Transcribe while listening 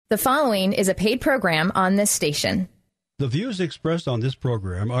The following is a paid program on this station. The views expressed on this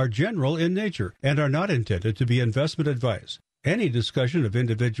program are general in nature and are not intended to be investment advice. Any discussion of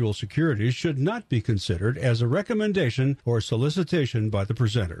individual securities should not be considered as a recommendation or solicitation by the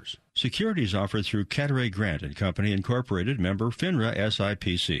presenters. Securities offered through Catteray Grant & Company, Incorporated, member FINRA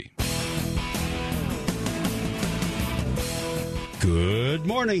SIPC. Good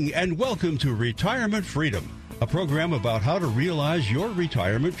morning and welcome to Retirement Freedom, a program about how to realize your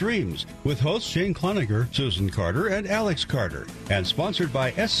retirement dreams, with hosts Shane Cloninger, Susan Carter, and Alex Carter, and sponsored by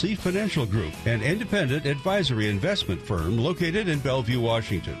SC Financial Group, an independent advisory investment firm located in Bellevue,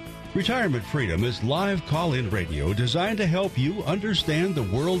 Washington. Retirement Freedom is live call-in radio designed to help you understand the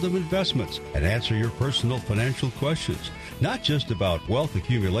world of investments and answer your personal financial questions, not just about wealth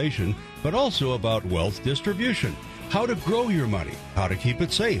accumulation, but also about wealth distribution, how to grow your money, how to keep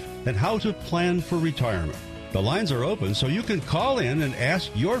it safe, and how to plan for retirement. The lines are open so you can call in and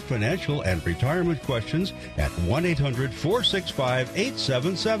ask your financial and retirement questions at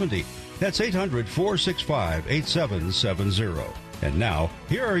 1-800-465-8770. That's 800-465-8770. And now,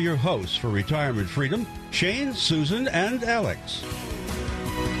 here are your hosts for Retirement Freedom, Shane, Susan, and Alex.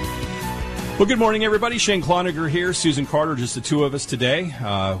 Well, good morning, everybody. Shane Cloninger here, Susan Carter, just the two of us today.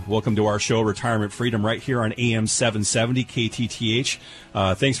 Welcome to our show, Retirement Freedom, right here on AM 770 KTTH.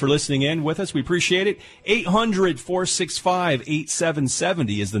 Thanks for listening in with us. We appreciate it.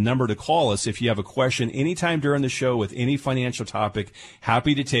 800-465-8770 is the number to call us if you have a question anytime during the show with any financial topic.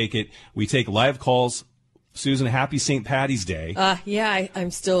 Happy to take it. We take live calls. Susan, happy St. Patty's Day.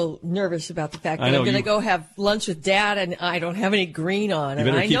 I'm still nervous about the fact that I'm going to go have lunch with Dad and I don't have any green on. You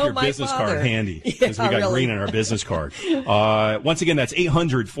better keep your business card handy because we got green on our business card. Once again, that's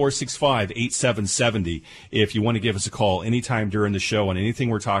 800-465-8770 if you want to give us a call anytime during the show on anything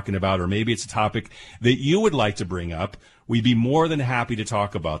we're talking about, or maybe it's a topic that you would like to bring up. We'd be more than happy to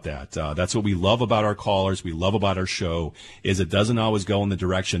talk about that. That's what we love about our callers. We love about our show is it doesn't always go in the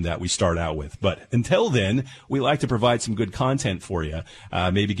direction that we start out with. But until then, we like to provide some good content for you,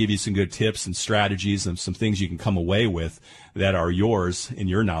 maybe give you some good tips and strategies and some things you can come away with that are yours in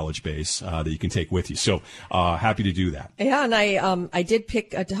your knowledge base that you can take with you. So happy to do that. Yeah, and I did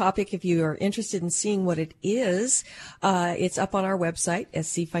pick a topic if you are interested in seeing what it is. It's up on our website,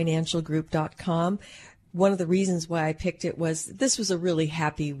 scfinancialgroup.com. One of the reasons why I picked it was this was a really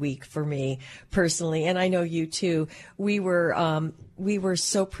happy week for me personally, and I know you too. We were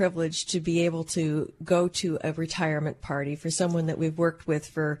so privileged to be able to go to a retirement party for someone that we've worked with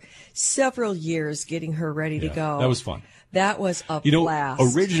for several years, getting her ready to go. That was fun. That was a blast.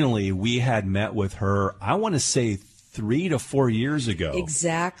 Originally we had met with her, I want to say 3 to 4 years ago.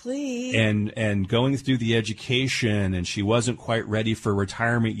 Exactly. And going through the education, and she wasn't quite ready for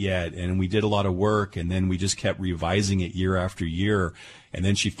retirement yet, and we did a lot of work, and then we just kept revising it year after year. And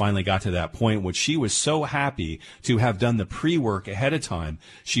then she finally got to that point which she was so happy to have done the pre-work ahead of time.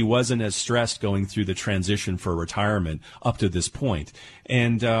 She wasn't as stressed going through the transition for retirement up to this point.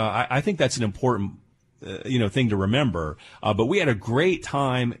 And I think that's an important thing to remember. But we had a great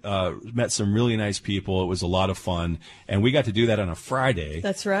time, met some really nice people. It was a lot of fun. And we got to do that on a Friday.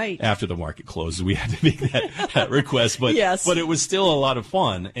 That's right. After the market closed. We had to make that request. But, yes. But it was still a lot of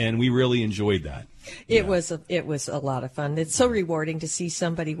fun, and we really enjoyed that. It was a lot of fun. It's so rewarding to see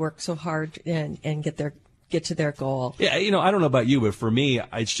somebody work so hard and get to their goal. Yeah, I don't know about you, but for me,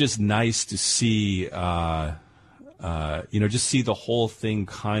 it's just nice to see, just see the whole thing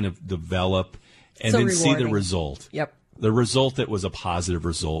kind of develop. And then rewarding. See the result. Yep. The result that was a positive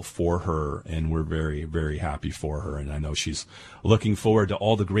result for her, and we're very, very happy for her. And I know she's looking forward to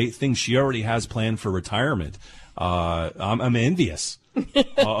all the great things she already has planned for retirement. I'm envious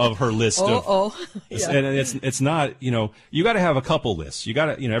of her list. Yeah. And it's not, you got to have a couple lists. You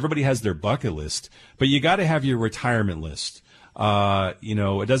got to, everybody has their bucket list, but you got to have your retirement list.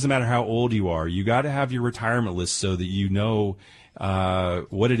 It doesn't matter how old you are. You got to have your retirement list so that you know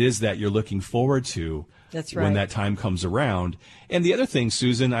what it is that you're looking forward to. That's right. When that time comes around. And the other thing,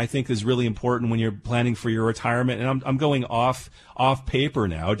 Susan, I think is really important when you're planning for your retirement, and I'm going off paper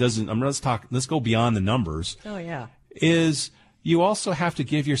now. Let's go beyond the numbers. Oh yeah. Is you also have to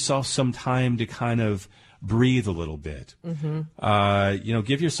give yourself some time to kind of breathe a little bit. Mm-hmm.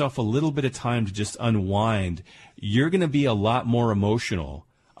 Give yourself a little bit of time to just unwind. You're going to be a lot more emotional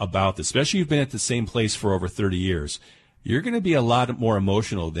about this, especially if you've been at the same place for over 30 years. You're going to be a lot more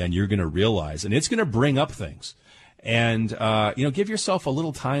emotional than you're going to realize, and it's going to bring up things. And, give yourself a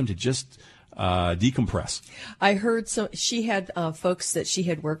little time to just decompress. I heard she had folks that she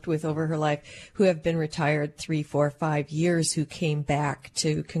had worked with over her life who have been retired 3, 4, 5 years who came back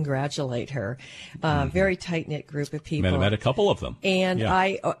to congratulate her. Very tight-knit group of people. Met a couple of them. And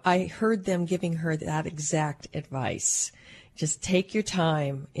yeah. I heard them giving her that exact advice. Just take your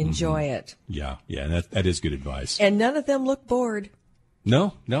time, enjoy it. Yeah, and that is good advice. And none of them look bored.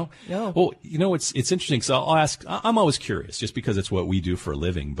 No. Well, it's interesting because I'll ask. I'm always curious, just because it's what we do for a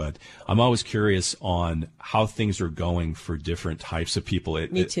living. But I'm always curious on how things are going for different types of people.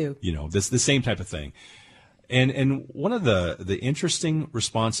 Me too. This the same type of thing. And one of the interesting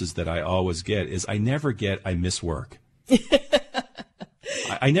responses that I always get is I never get I miss work.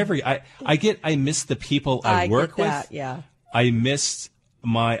 I miss the people I work with. Yeah. I missed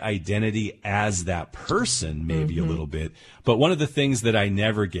my identity as that person maybe a little bit. But one of the things that I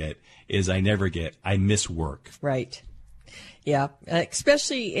never get is I miss work. Right. Yeah.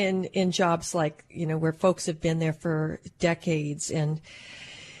 Especially in jobs like, where folks have been there for decades and,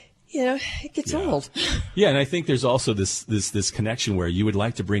 it gets old. Yeah. And I think there's also this connection where you would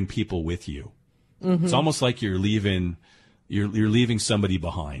like to bring people with you. It's almost like you're leaving somebody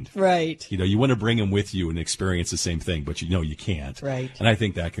behind. Right. You want to bring them with you and experience the same thing, but you can't. Right. And I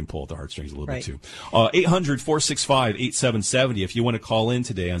think that can pull at the heartstrings a little bit too. 800-465-8770. If you want to call in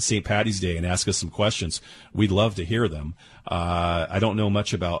today on St. Paddy's Day and ask us some questions, we'd love to hear them. I don't know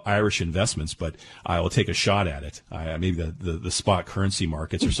much about Irish investments, but I will take a shot at it. Maybe the spot currency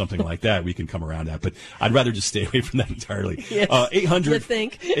markets or something like that we can come around at, but I'd rather just stay away from that entirely. Yes,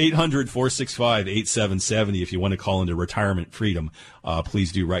 800-465-8770. If you want to call into Retirement Freedom,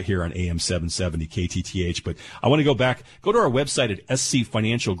 please do right here on AM 770 KTTH. But I want to go to our website at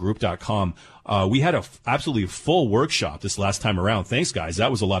scfinancialgroup.com. We had absolutely full workshop this last time around. Thanks, guys.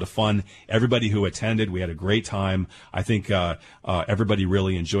 That was a lot of fun. Everybody who attended, we had a great time. I think everybody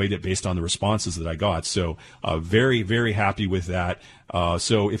really enjoyed it based on the responses that I got. So very, very happy with that.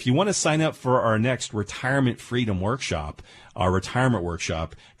 So if you want to sign up for our next Retirement Freedom workshop, our retirement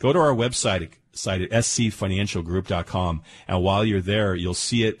workshop, go to our website at scfinancialgroup.com. And while you're there, you'll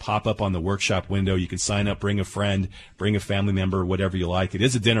see it pop up on the workshop window. You can sign up, bring a friend, bring a family member, whatever you like. It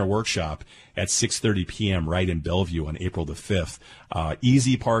is a dinner workshop at 6:30 p.m. right in Bellevue on April the 5th.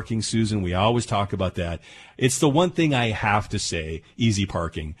 Easy parking, Susan. We always talk about that. It's the one thing I have to say, easy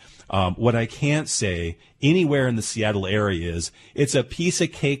parking. What I can't say anywhere in the Seattle area is it's a piece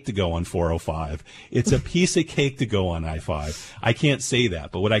of cake to go on 405. It's a piece of cake to go on I-5. I can't say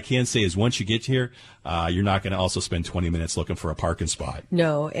that. But what I can say is once you get here, you're not going to also spend 20 minutes looking for a parking spot.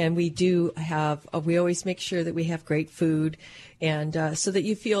 No, and we do have, we always make sure that we have great food and so that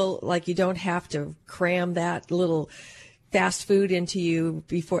you feel like you don't have to cram that little fast food into you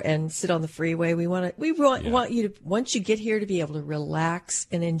before and sit on the freeway. We want you to, once you get here, to be able to relax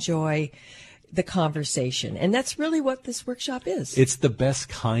and enjoy the conversation. And that's really what this workshop is. It's the best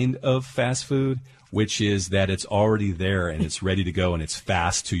kind of fast food, which is that it's already there and it's ready to go and it's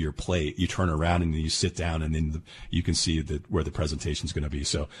fast to your plate. You turn around and then you sit down and then you can see where the presentation is going to be.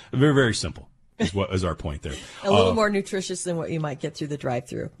 So very, very simple is our point there. A little more nutritious than what you might get through the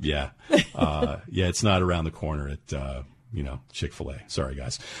drive-through. Yeah. It's not around the corner at, Chick-fil-A. Sorry,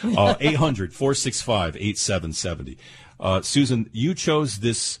 guys. 800-465-8770. Susan, you chose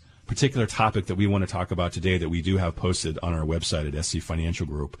this particular topic that we want to talk about today that we do have posted on our website at SC Financial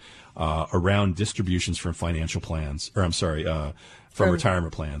Group around distributions from financial plans, from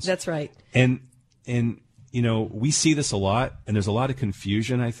retirement plans. That's right. And we see this a lot, and there's a lot of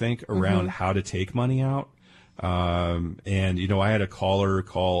confusion, I think, around how to take money out. I had a caller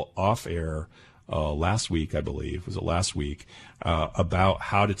call off air last week, I believe, about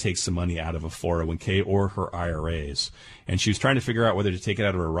how to take some money out of a 401k or her IRAs. And she was trying to figure out whether to take it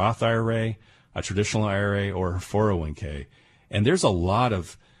out of a Roth IRA, a traditional IRA, or her 401k. And there's a lot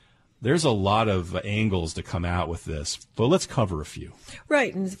of angles to come out with this, but let's cover a few.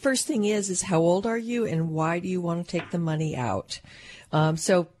 Right. And the first thing is how old are you and why do you want to take the money out?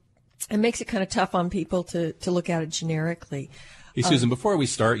 So it makes it kind of tough on people to look at it generically. Hey, Susan, before we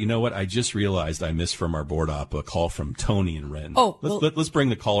start, you know what? I just realized I missed from our board op a call from Tony in Renton. Let's bring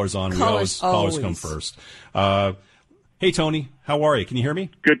the callers on. Callers come first. Hey, Tony, how are you? Can you hear me?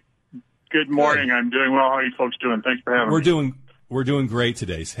 Good morning. Good. I'm doing well. How are you folks doing? Thanks for having me. We're doing great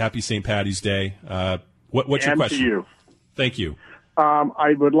today. Happy St. Paddy's Day. What's your question? To you. Thank you.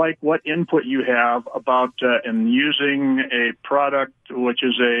 I would like what input you have about in using a product which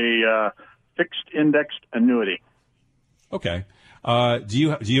is a fixed indexed annuity. Okay.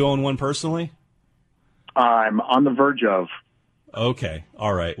 Do you own one personally? I'm on the verge of. Okay.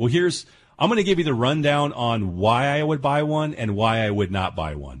 All right. Well, I'm going to give you the rundown on why I would buy one and why I would not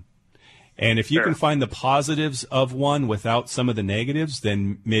buy one. And if you can find the positives of one without some of the negatives,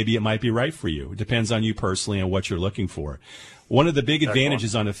 then maybe it might be right for you. It depends on you personally and what you're looking for. One of the big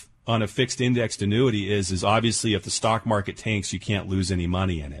advantages on a fixed indexed annuity is obviously if the stock market tanks, you can't lose any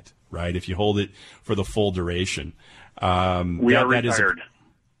money in it, right? If you hold it for the full duration. We are retired.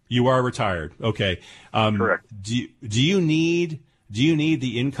 You are retired. Okay. Correct. Do you need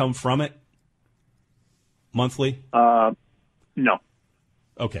the income from it monthly? No.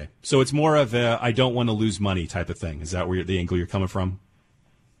 Okay. So it's more of a I don't want to lose money type of thing. Is that where the angle you're coming from?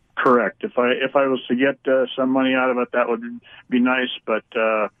 Correct. If I was to get some money out of it, that would be nice. But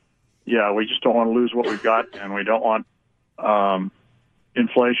we just don't want to lose what we've got, and we don't want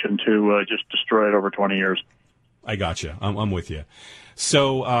inflation to just destroy it over 20 years. I gotcha. I'm with you.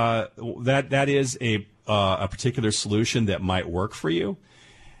 So that is a particular solution that might work for you.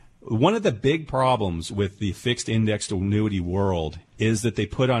 One of the big problems with the fixed indexed annuity world is that they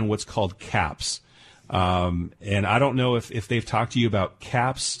put on what's called caps. And I don't know if they've talked to you about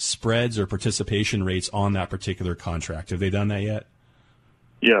caps, spreads, or participation rates on that particular contract. Have they done that yet?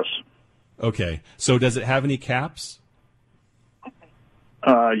 Yes. Okay. So does it have any caps?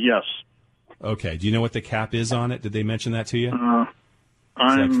 Yes. Okay. Do you know what the cap is on it? Did they mention that to you?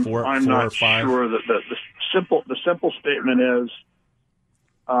 I'm four not or five? sure. The simple statement is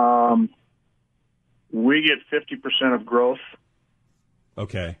we get 50% of growth.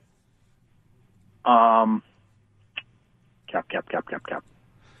 Okay. Cap.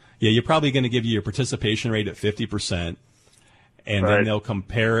 Yeah, you're probably going to give you your participation rate at 50%, and then they'll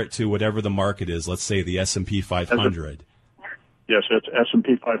compare it to whatever the market is. Let's say the S&P 500. Yes, it's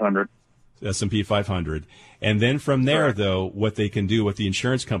S&P 500. S&P 500. And then from there, though, what they can do, what the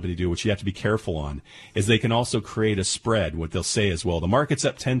insurance company do, which you have to be careful on, is they can also create a spread. What they'll say is, well, the market's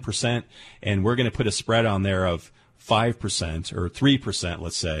up 10%, and we're going to put a spread on there of 5% or 3%,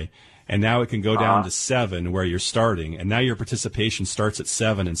 let's say. And now it can go down to 7 where you're starting, and now your participation starts at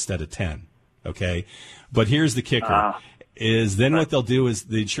 7 instead of 10. Okay? But here's the kicker. Is then what they'll do is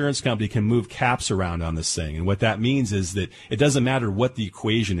the insurance company can move caps around on this thing. And what that means is that it doesn't matter what the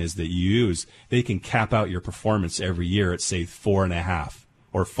equation is that you use, they can cap out your performance every year at, say, 4.5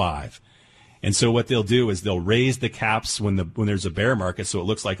 or 5. And so what they'll do is they'll raise the caps when there's a bear market, so it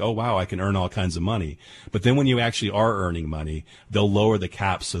looks like, oh, wow, I can earn all kinds of money. But then when you actually are earning money, they'll lower the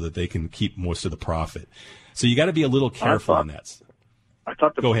caps so that they can keep most of the profit. So you got to be a little careful on that. I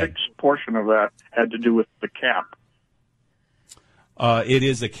thought the fixed portion of that had to do with the cap. It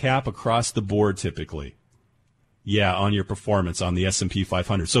is a cap across the board typically. Yeah, on your performance on the S&P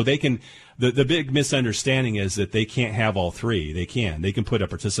 500. So they can, the big misunderstanding is that they can't have all three. They can put a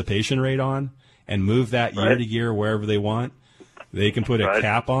participation rate on and move that year to year wherever they want. They can put a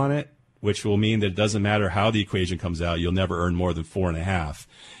cap on it, which will mean that it doesn't matter how the equation comes out, you'll never earn more than 4.5.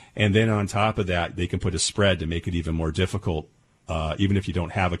 And then on top of that, they can put a spread to make it even more difficult, even if you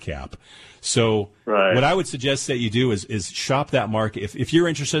don't have a cap. So what I would suggest that you do is shop that market. If you're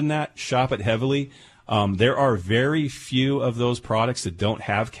interested in that, shop it heavily. There are very few of those products that don't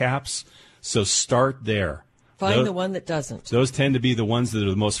have caps, so start there. Find the one that doesn't. Those tend to be the ones that are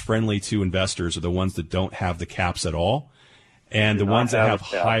the most friendly to investors, or the ones that don't have the caps at all, and the ones that have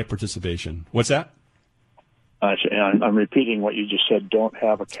high participation. What's that? I'm repeating what you just said. Don't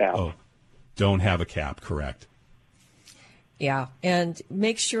have a cap. Oh, don't have a cap. Correct. Yeah, and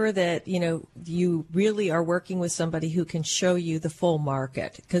make sure that, you really are working with somebody who can show you the full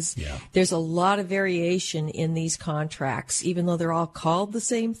market, because there's a lot of variation in these contracts. Even though they're all called the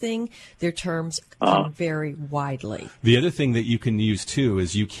same thing, their terms can vary widely. The other thing that you can use, too,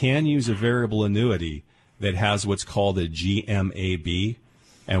 is you can use a variable annuity that has what's called a GMAB.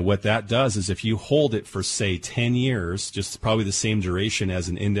 And what that does is if you hold it for, say, 10 years, just probably the same duration as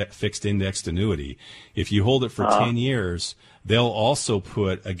an fixed indexed annuity, if you hold it for 10 years, they'll also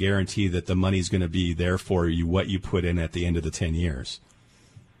put a guarantee that the money's going to be there for you, what you put in at the end of the 10 years,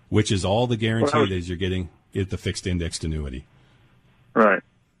 which is all the guarantee that you're getting at the fixed indexed annuity. Right.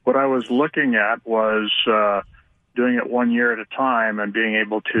 What I was looking at was doing it 1 year at a time and being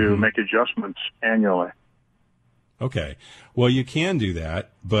able to make adjustments annually. Okay. Well, you can do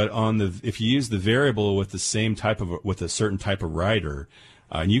that, but if you use the variable with a certain type of rider,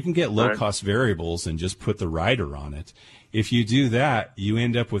 and you can get low cost variables and just put the rider on it. If you do that, you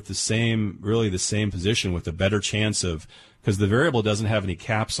end up with the same position with a better chance of, because the variable doesn't have any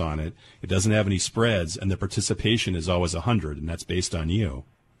caps on it, it doesn't have any spreads, and the participation is always 100, and that's based on you.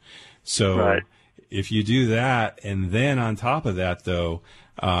 So if you do that, and then on top of that, though,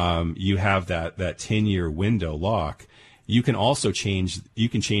 you have that 10-year window lock, you can also change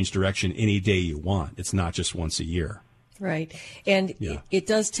direction any day you want. It's not just once a year. Right. And it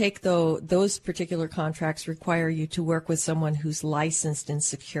does take, though, those particular contracts require you to work with someone who's licensed in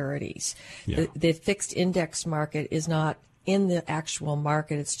securities. Yeah. The fixed index market is not in the actual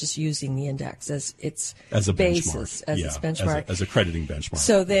market. It's just using the index as its basis, as its benchmark. As a crediting benchmark.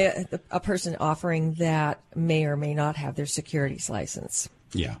 So a person offering that may or may not have their securities license.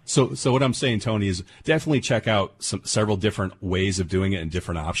 Yeah. So what I'm saying, Tony, is definitely check out several different ways of doing it and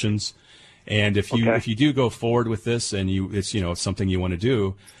different options. And if you do go forward with this and it's something you want to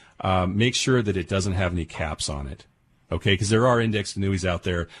do, make sure that it doesn't have any caps on it. Okay, because there are indexed annuities out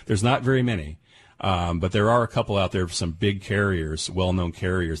there. There's not very many, but there are a couple out there, some big carriers, well-known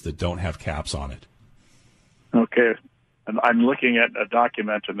carriers that don't have caps on it. Okay. And I'm looking at a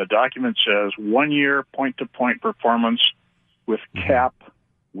document, and the document says 1 year point-to-point performance with cap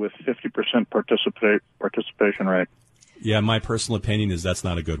with 50% participation rate. Yeah, my personal opinion is that's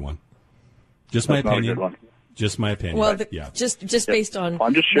not a good one. Just my opinion. Just my opinion. Well, just based on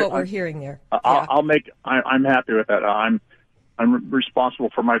what we're hearing there. I'm happy with that. I'm responsible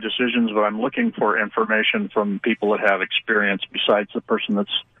for my decisions, but I'm looking for information from people that have experience besides the person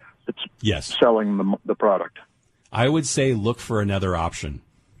that's selling the product. I would say look for another option.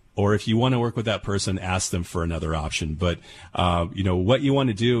 Or if you want to work with that person, ask them for another option. But, what you want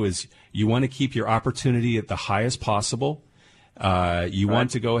to do is you want to keep your opportunity at the highest possible. You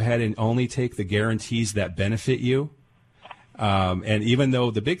want to go ahead and only take the guarantees that benefit you. And even though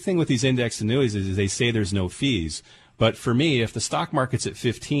the big thing with these indexed annuities is they say there's no fees. But for me, if the stock market's at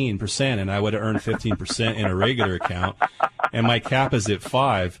 15% and I would have earned 15% in a regular account and my cap is at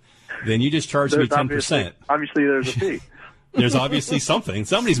 5%, then you just charge me 10%. Obviously, there's a fee. There's obviously something.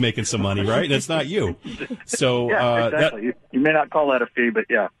 Somebody's making some money, right? And it's not you. So exactly. You may not call that a fee, but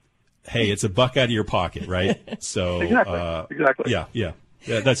yeah. Hey, it's $1 out of your pocket, right? So exactly. Yeah,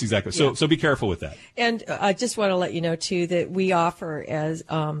 that's exactly. So be careful with that. And I just want to let you know too that we offer as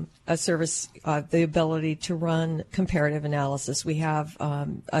a service the ability to run comparative analysis. We have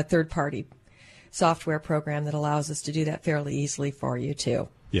a third-party software program that allows us to do that fairly easily for you too.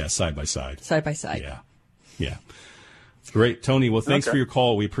 Yeah, side by side. Side by side. Yeah. Great, Tony. Well, thanks for your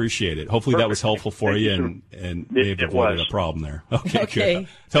call. We appreciate it. Hopefully that was helpful for you and may have avoided a problem there. Okay. Good.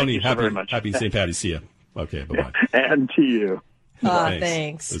 Tony, happy St. Patty's. See you. Okay, bye-bye. And to you.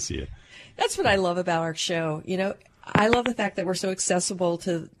 Thanks. Let's see you. That's what I love about our show. I love the fact that we're so accessible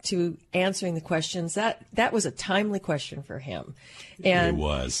to answering the questions. That was a timely question for him. And it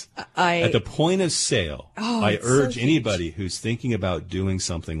was. At the point of sale, I urge anybody who's thinking about doing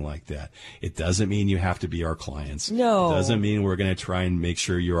something like that. It doesn't mean you have to be our clients. No. It doesn't mean we're going to try and make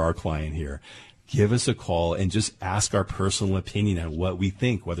sure you're our client here. Give us a call and just ask our personal opinion on what we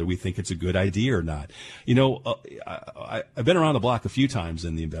think, whether we think it's a good idea or not. I've been around the block a few times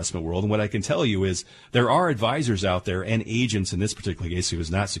in the investment world, and what I can tell you is there are advisors out there and agents in this particular case who is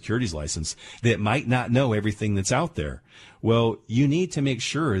not securities licensed that might not know everything that's out there. Well, you need to make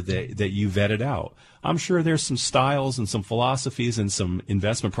sure that you vet it out. I'm sure there's some styles and some philosophies and some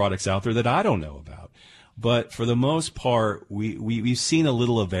investment products out there that I don't know about. But for the most part, we've seen a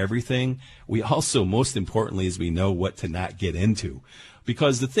little of everything. We also, most importantly, is we know what to not get into.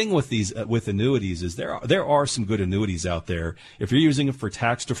 Because the thing with with annuities is there are some good annuities out there. If you're using it for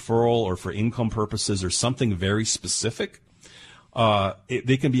tax deferral or for income purposes or something very specific,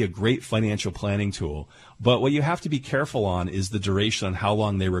 they can be a great financial planning tool. But what you have to be careful on is the duration on how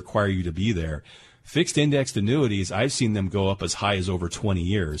long they require you to be there. Fixed indexed annuities, I've seen them go up as high as over 20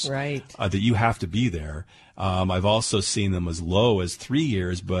 years. Right. That you have to be there. I've also seen them as low as 3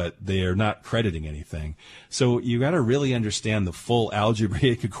 years, but they are not crediting anything. So you got to really understand the full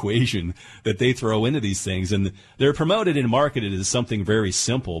algebraic equation that they throw into these things. And they're promoted and marketed as something very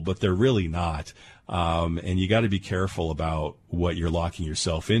simple, but they're really not. And you got to be careful about what you're locking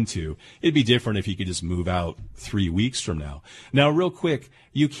yourself into. It'd be different if you could just move out 3 weeks from now. Now, real quick,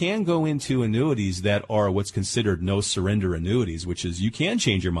 you can go into annuities that are what's considered no surrender annuities, which is you can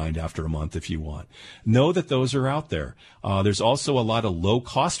change your mind after a month if you want. Know that those are out there. There's also a lot of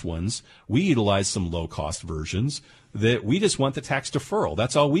low-cost ones. We utilize some low-cost versions that we just want the tax deferral.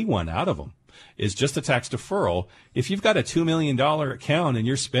 That's all we want out of them. Is just a tax deferral. If you've got a $2 million account and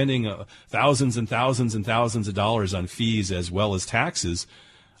you're spending thousands and thousands and thousands of dollars on fees as well as taxes,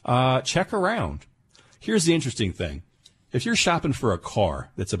 check around. Here's the interesting thing. If you're shopping for a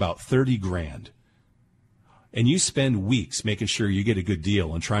car that's about $30,000 and you spend weeks making sure you get a good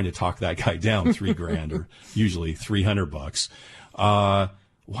deal and trying to talk that guy down $3,000 or usually $300,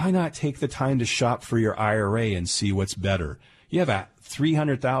 why not take the time to shop for your IRA and see what's better? You have a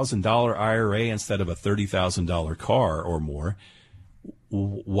 $300,000 IRA instead of a $30,000 car or more.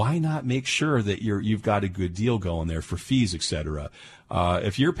 why not make sure that you've got a good deal going there for fees, et cetera?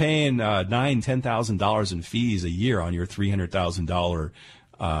 If you're paying $9,000-$10,000 in fees a year on your $300,000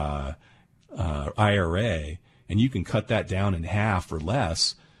 IRA, and you can cut that down in half or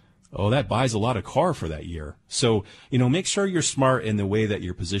less, that buys a lot of car for that year. So, make sure you're smart in the way that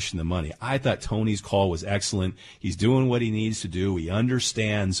you're positioning the money. I thought Tony's call was excellent. He's doing what he needs to do. He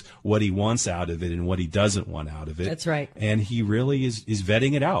understands what he wants out of it and what he doesn't want out of it. That's right. And he really is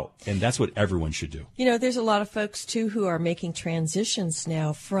vetting it out. And that's what everyone should do. There's a lot of folks, too, who are making transitions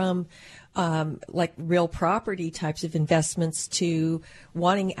now from like real property types of investments to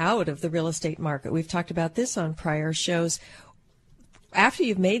wanting out of the real estate market. We've talked about this on prior shows. After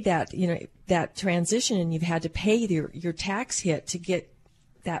you've made that, that transition and you've had to pay your tax hit to get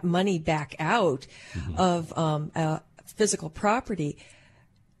that money back out of physical property,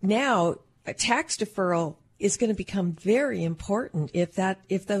 now a tax deferral is going to become very important if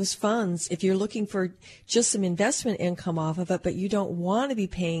those funds, if you're looking for just some investment income off of it, but you don't want to be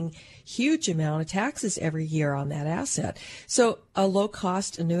paying huge amount of taxes every year on that asset. So a low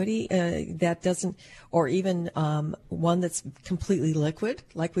cost annuity that doesn't, or even one that's completely liquid,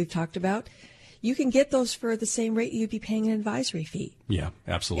 like we've talked about, you can get those for the same rate you'd be paying an advisory fee. Yeah,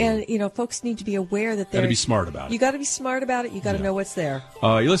 absolutely. And, folks need to be aware that they're... Got to be smart about it. You got to be smart about it. You got to know what's there.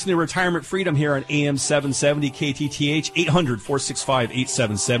 You're listening to Retirement Freedom here on AM 770 KTTH,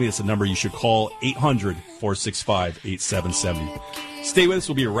 800-465-8770. That's the number you should call, 800-465-8770. Stay with us.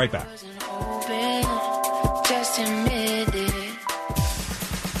 We'll be right back.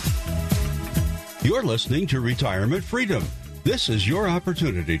 You're listening to Retirement Freedom. This is your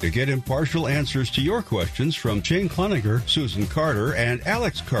opportunity to get impartial answers to your questions from Shane Cloninger, Susan Carter, and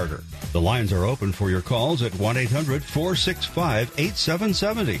Alex Carter. The lines are open for your calls at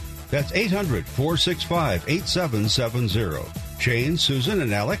 1-800-465-8770. That's 800-465-8770. Shane, Susan,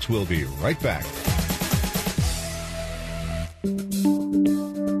 and Alex will be right back.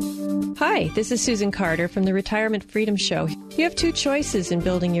 Hi, this is Susan Carter from the Retirement Freedom Show. You have two choices in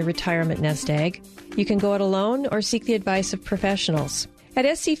building your retirement nest egg. You can go it alone or seek the advice of professionals.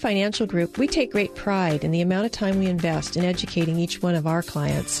 At SC Financial Group, we take great pride in the amount of time we invest in educating each one of our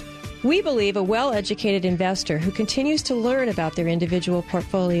clients. We believe a well-educated investor who continues to learn about their individual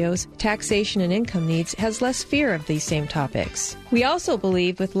portfolios, taxation, and income needs has less fear of these same topics. We also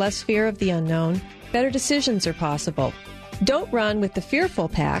believe with less fear of the unknown, better decisions are possible. Don't run with the fearful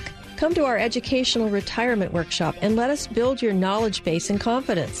pack. Come to our educational retirement workshop and let us build your knowledge base and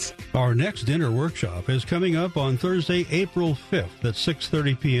confidence. Our next dinner workshop is coming up on Thursday, April 5th at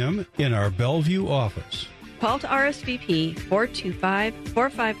 6:30 p.m. in our Bellevue office. Call to RSVP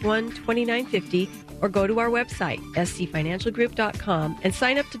 425-451-2950 or go to our website, scfinancialgroup.com, and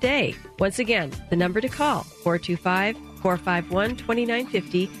sign up today. Once again, the number to call,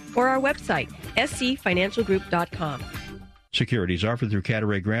 425-451-2950 or our website, scfinancialgroup.com. Securities offered through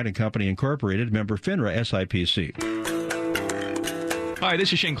Catteray Grant & Company, Incorporated, member FINRA SIPC. Hi,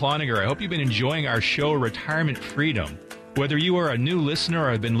 this is Shane Cloninger. I hope you've been enjoying our show, Retirement Freedom. Whether you are a new listener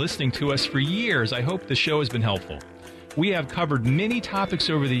or have been listening to us for years, I hope the show has been helpful. We have covered many topics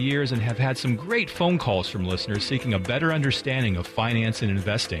over the years and have had some great phone calls from listeners seeking a better understanding of finance and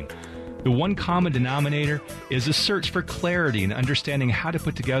investing. The one common denominator is a search for clarity and understanding how to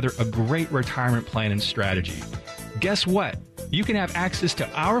put together a great retirement plan and strategy. Guess what? You can have access to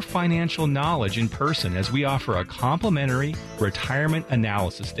our financial knowledge in person as we offer a complimentary retirement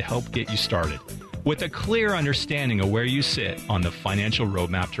analysis to help get you started with a clear understanding of where you sit on the financial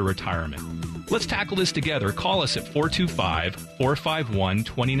roadmap to retirement. Let's tackle this together. Call us at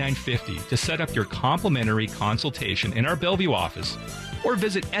 425-451-2950 to set up your complimentary consultation in our Bellevue office, or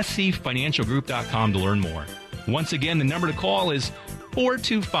visit scfinancialgroup.com to learn more. Once again, the number to call is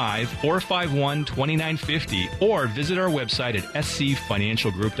 425-451-2950 or visit our website at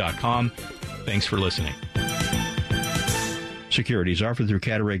scfinancialgroup.com. Thanks for listening. Securities offered through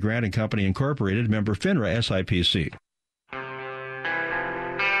Catteray Grant & Company, Incorporated, member FINRA SIPC.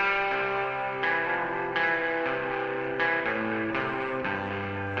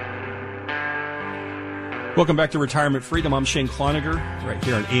 Welcome back to Retirement Freedom. I'm Shane Cloninger, right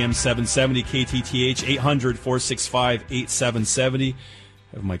here on AM 770 KTTH, 800-465-8770. I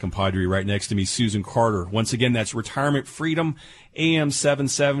have my compadre right next to me, Susan Carter. Once again, that's Retirement Freedom, AM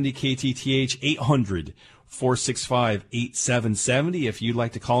 770 KTTH, 800-465-8770. If you'd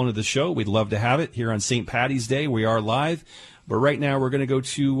like to call into the show, we'd love to have it here on St. Paddy's Day. We are live. But right now, we're going to go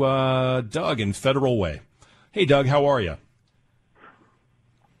to Doug in Federal Way. Hey, Doug, how are you?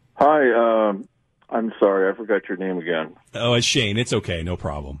 Hi, I'm sorry, I forgot your name again. Oh, it's Shane. It's okay, no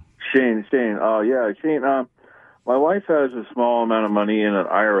problem. Shane. Oh, yeah, Shane. my wife has a small amount of money in an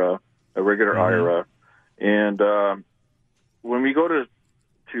IRA, a regular IRA, and when we go to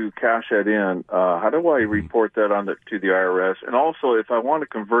cash that in, how do I report that to the IRS? And also, if I want to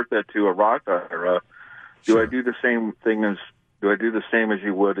convert that to a Roth IRA, do I do the same as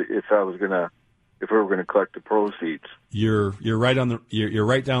you would if we were going to collect the proceeds? You're right down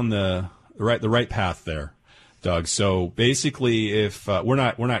the right path there, Doug. So basically, if we're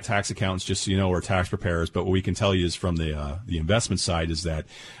not tax accountants, just so you know, we're tax preparers, but what we can tell you is from the investment side is that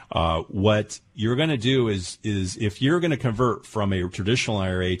what you're going to do is if you're going to convert from a traditional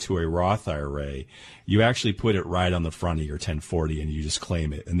IRA to a Roth IRA, you actually put it right on the front of your 1040 and you just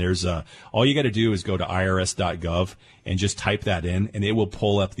claim it. And there's all you got to do is go to irs.gov and just type that in, and it will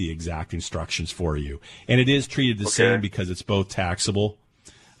pull up the exact instructions for you. And it is treated the same because it's both taxable.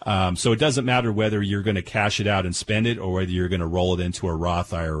 So it doesn't matter whether you're going to cash it out and spend it or whether you're going to roll it into a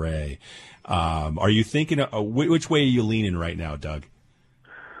Roth IRA. Are you thinking which way are you leaning right now, Doug?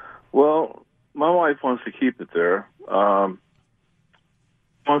 Well, my wife wants to keep it there.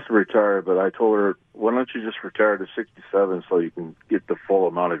 Wants to retire, but I told her, why don't you just retire to 67 so you can get the full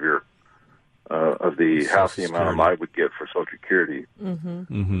amount of your of the half the amount I would get for Social Security.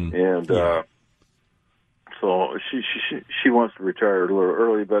 And so she wants to retire a little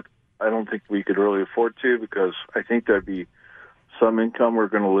early, but I don't think we could really afford to, because I think there'd be some income we're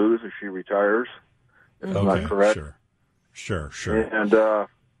going to lose if she retires. If I'm not correct. Sure. And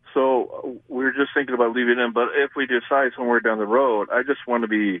so we're just thinking about leaving it in. But if we decide somewhere down the road, I just want to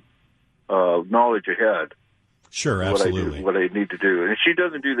be knowledge ahead. Sure, absolutely. What I need to do. And she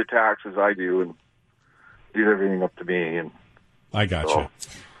doesn't do the taxes I do, and do everything up to me. And I got you.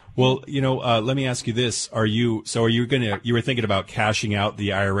 Well, let me ask you this: you were thinking about cashing out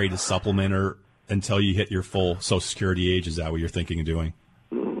the IRA to supplement her until you hit your full Social Security age? Is that what you're thinking of doing?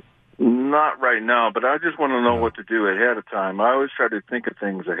 Not right now, but I just want to know what to do ahead of time. I always try to think of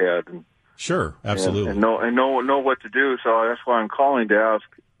things ahead. And, sure, absolutely, and know what to do. So that's why I'm calling to ask: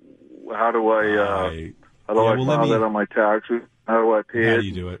 how do I file that on my taxes? How do I pay it? How do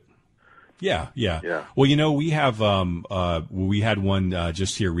you do it? Yeah. Well, we have we had one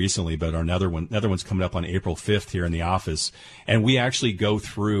just here recently, but another one's coming up on April 5th here in the office, and we actually go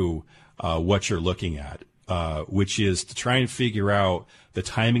through what you're looking at, which is to try and figure out the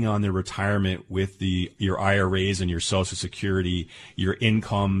timing on their retirement with your IRAs and your Social Security, your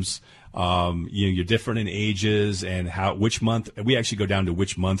incomes. You're different in ages and which month. We actually go down to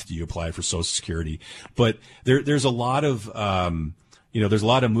which month do you apply for Social Security, but there's a lot of there's a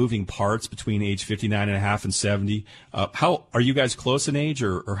lot of moving parts between age 59 and a half and 70. How are you guys close in age,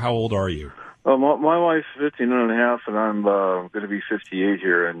 or how old are you? My wife's 59 and a half, and I'm going to be 58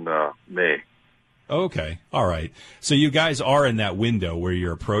 here in May. Okay. All right. So you guys are in that window where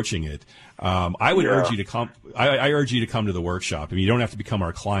you're approaching it. I would urge you to come. I urge you to come to the workshop. I mean, you don't have to become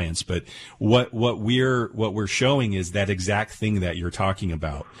our clients, but what we're showing is that exact thing that you're talking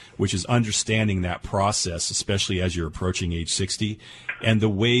about, which is understanding that process, especially as you're approaching age 60, and the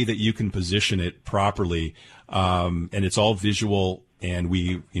way that you can position it properly. And it's all visual. And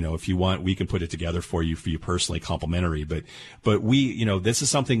we, if you want, we can put it together for you personally, complimentary. But we, this is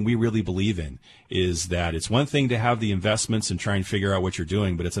something we really believe in, is that it's one thing to have the investments and try and figure out what you're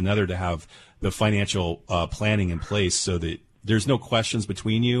doing, but it's another to have the financial planning in place so that there's no questions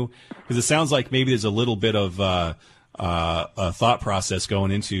between you. Because it sounds like maybe there's a little bit of a thought process going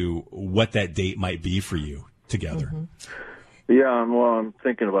into what that date might be for you together. Mm-hmm. Yeah, I'm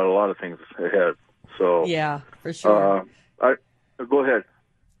thinking about a lot of things ahead. So yeah, for sure. Go ahead.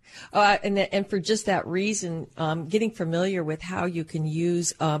 And for just that reason, getting familiar with how you can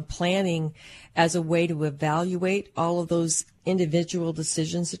use planning as a way to evaluate all of those individual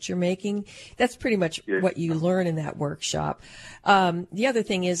decisions that you're making, that's pretty much what you learn in that workshop. The other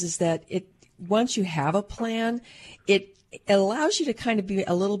thing is that once you have a plan, it allows you to kind of be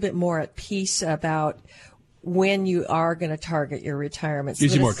a little bit more at peace about when you are going to target your retirement.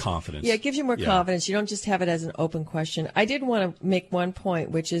 Gives you more confidence. Yeah, it gives you more confidence. You don't just have it as an open question. I did want to make one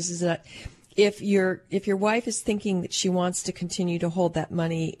point, which is that if your wife is thinking that she wants to continue to hold that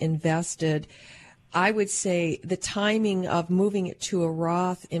money invested, I would say the timing of moving it to a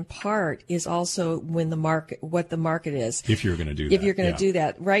Roth in part is also what the market is. If you're going to do that. If you're going to do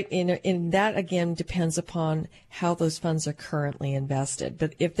that, right? And that again depends upon how those funds are currently invested.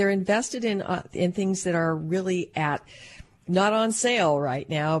 But if they're invested in things that are really not on sale right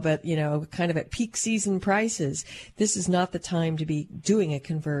now, but kind of at peak season prices, this is not the time to be doing a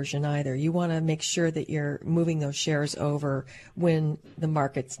conversion either. You want to make sure that you're moving those shares over when the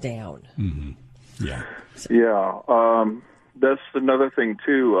market's down. Mm-hmm. Yeah. Yeah. That's another thing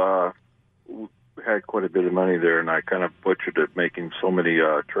too. had quite a bit of money there, and I kind of butchered it, making so many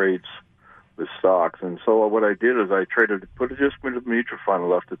trades with stocks. And so what I did is I put it just into a mutual fund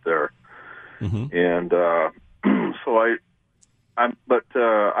and left it there. Mm-hmm. And so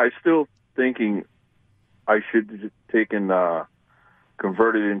I still thinking I should take and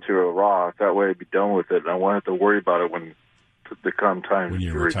convert it into a Roth. That way I'd be done with it, and I won't have to worry about it when the come time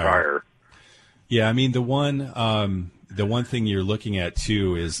to retire. Yeah, I mean the one thing you're looking at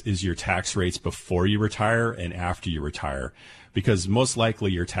too is your tax rates before you retire and after you retire, because most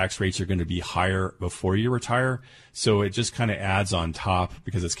likely your tax rates are going to be higher before you retire. So it just kind of adds on top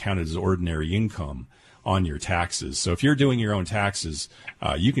because it's counted as ordinary income on your taxes. So if you're doing your own taxes,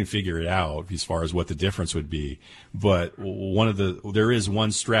 you can figure it out as far as what the difference would be. But there is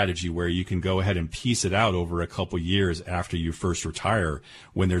one strategy where you can go ahead and piece it out over a couple years after you first retire,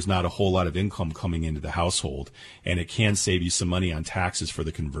 when there's not a whole lot of income coming into the household, and it can save you some money on taxes for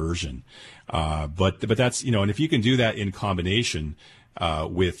the conversion. But that's, and if you can do that in combination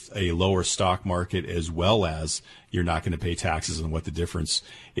with a lower stock market, as well as you're not going to pay taxes on what the difference,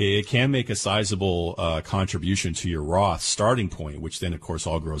 it can make a sizable contribution to your Roth starting point, which then, of course,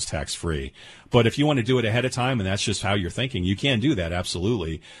 all grows tax-free. But if you want to do it ahead of time, and that's just how you're thinking, you can do that,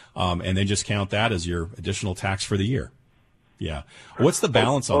 absolutely, and then just count that as your additional tax for the year. Yeah. What's the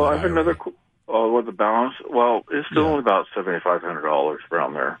balance on that? I have another what the balance? Well, it's still only about $7,500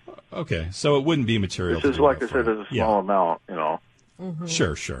 around there. Okay, so it wouldn't be material. This is, like I said, it's a small amount, Mm-hmm.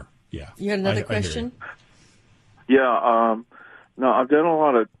 Sure. Yeah. You had another question? Yeah. No, I've done a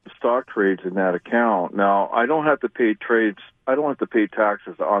lot of stock trades in that account. Now, I don't have to pay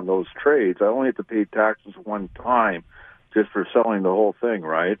taxes on those trades. I only have to pay taxes one time just for selling the whole thing,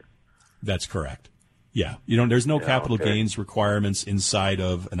 right? That's correct. Yeah. There's no capital gains requirements inside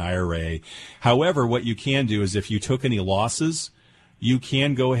of an IRA. However, what you can do is if you took any losses, you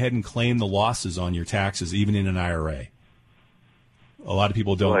can go ahead and claim the losses on your taxes, even in an IRA. A lot of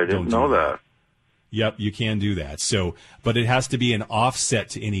people don't. I didn't know that. Yep, you can do that. So, but it has to be an offset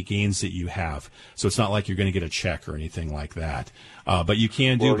to any gains that you have. So it's not like you're going to get a check or anything like that. But you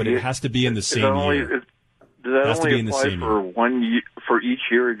can do. But it has to be in the same year. Does that only apply for 1 year, for each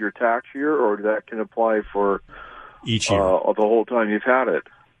year of your tax year, or that can apply for each year, the whole time you've had it?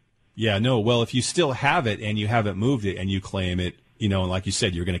 Yeah, no. Well, if you still have it and you haven't moved it and you claim it, and like you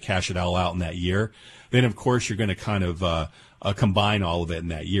said, you're going to cash it all out in that year, then of course you're going to kind of combine all of it in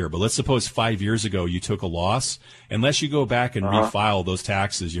that year. But let's suppose 5 years ago you took a loss. Unless you go back and refile those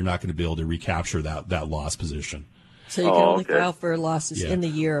taxes, you're not going to be able to recapture that loss position. So you can only file for losses in the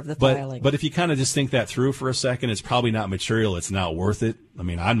year of the filing. But if you kind of just think that through for a second, it's probably not material. It's not worth it. I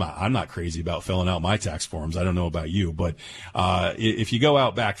mean, I'm not crazy about filling out my tax forms. I don't know about you, but if you go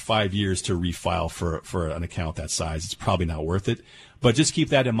out back 5 years to refile for an account that size, it's probably not worth it. But just keep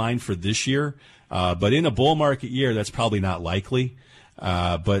that in mind for this year. But in a bull market year, that's probably not likely.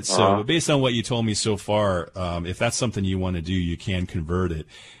 So based on what you told me so far, if that's something you want to do, you can convert it.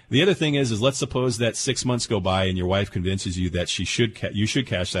 The other thing is let's suppose that 6 months go by and your wife convinces you that you should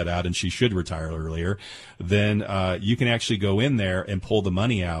cash that out and she should retire earlier. Then you can actually go in there and pull the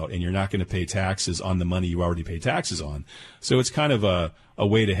money out, and you're not going to pay taxes on the money you already pay taxes on. So it's kind of a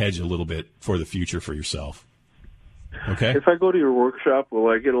way to hedge a little bit for the future for yourself. Okay. If I go to your workshop, will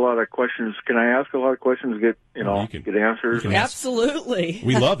I get a lot of questions? Can I ask a lot of questions? Get answers? Absolutely.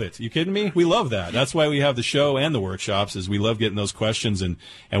 We love it. You kidding me? We love that. That's why we have the show and the workshops. Is we love getting those questions, and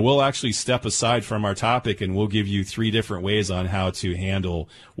we'll actually step aside from our topic, and we'll give you 3 different ways on how to handle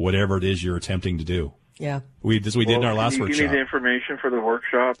whatever it is you're attempting to do. Yeah. We did in our last workshop. Can you give me the information for the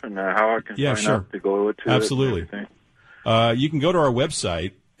workshop and how I can sign up to go to Absolutely. it? Absolutely. You can go to our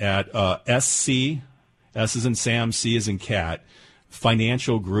website at SC. S as in Sam, C as in Cat,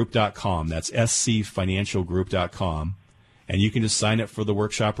 financialgroup.com. That's scfinancialgroup.com. And you can just sign up for the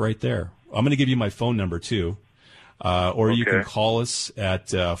workshop right there. I'm going to give you my phone number, too. You can call us at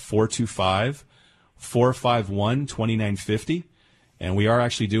 425-451-2950. And we are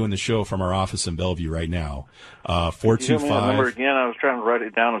actually doing the show from our office in Bellevue right now. 425. Give me the number again. I was trying to write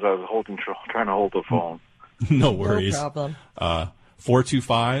it down as I was trying to hold the phone. No worries. No problem.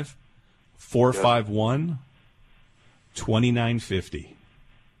 425-451-2950.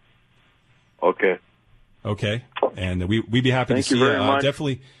 Okay. Okay. And we'd be happy to see you.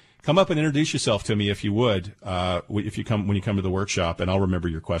 Definitely come up and introduce yourself to me if you would, when you come to the workshop, and I'll remember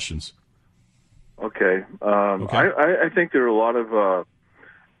your questions. Okay. I think there are a lot of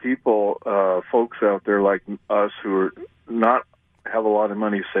people, folks out there like us who are not have a lot of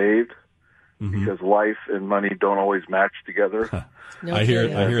money saved because life and money don't always match together. I hear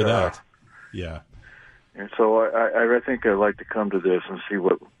that. Yeah. And so I think I'd like to come to this and see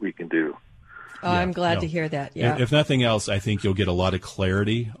what we can do. I'm glad to hear that. Yeah. If nothing else, I think you'll get a lot of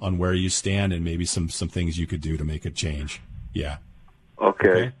clarity on where you stand and maybe some things you could do to make a change. Yeah.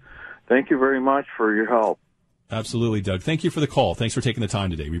 Okay. Thank you very much for your help. Absolutely, Doug. Thank you for the call. Thanks for taking the time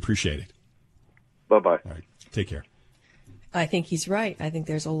today. We appreciate it. Bye-bye. All right. Take care. I think he's right. I think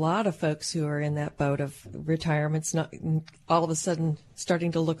there's a lot of folks who are in that boat of retirement's not all of a sudden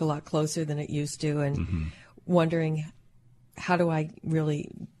starting to look a lot closer than it used to, and wondering, how do I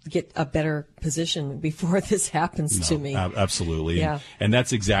really get a better position before this happens to me? Absolutely. Yeah. And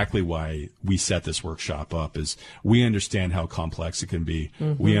that's exactly why we set this workshop up, is we understand how complex it can be.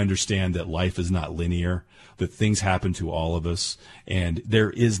 We understand that life is not linear, that things happen to all of us, and there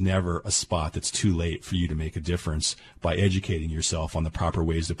is never a spot that's too late for you to make a difference by educating yourself on the proper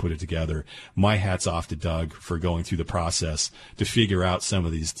ways to put it together. My hat's off to Doug for going through the process to figure out some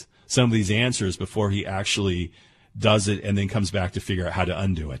of these answers before he actually does it and then comes back to figure out how to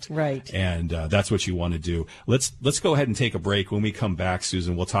undo it. Right. And that's what you want to do. Let's go ahead and take a break. When we come back,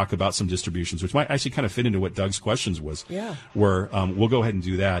 Susan, we'll talk about some distributions, which might actually kind of fit into what Doug's questions was. Yeah. Where we'll go ahead and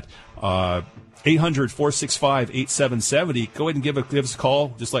do that. 800-465-8770. Go ahead and give us a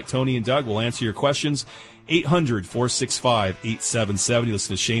call, just like Tony and Doug. We'll answer your questions. 800-465-8770.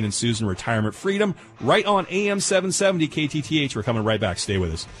 Listen to Shane and Susan, Retirement Freedom, right on AM 770 KTTH. We're coming right back. Stay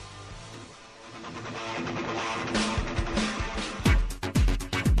with us.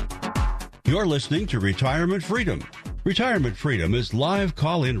 You're listening to Retirement Freedom. Retirement Freedom is live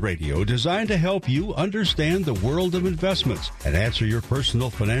call-in radio designed to help you understand the world of investments and answer your personal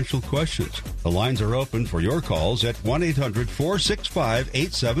financial questions. The lines are open for your calls at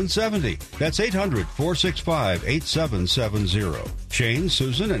 1-800-465-8770. That's 800-465-8770. Shane,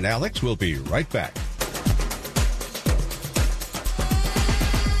 Susan, and Alex will be right back.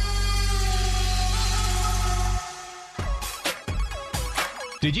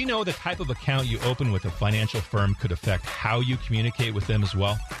 Did you know the type of account you open with a financial firm could affect how you communicate with them as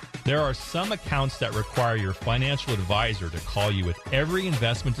well? There are some accounts that require your financial advisor to call you with every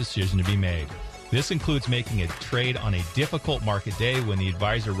investment decision to be made. This includes making a trade on a difficult market day when the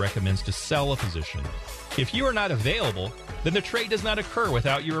advisor recommends to sell a position. If you are not available, then the trade does not occur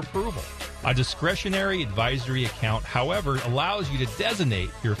without your approval. A discretionary advisory account, however, allows you to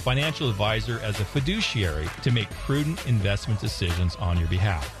designate your financial advisor as a fiduciary to make prudent investment decisions on your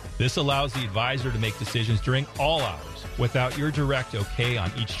behalf. This allows the advisor to make decisions during all hours without your direct okay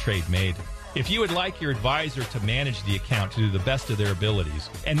on each trade made. If you would like your advisor to manage the account to do the best of their abilities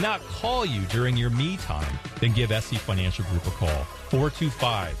and not call you during your me time, then give SC Financial Group a call.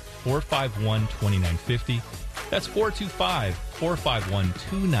 425-451-2950. That's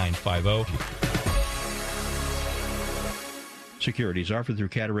 425-451-2950. Securities offered through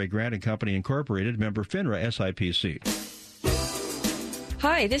Catteray Grant & Company, Incorporated, member FINRA SIPC.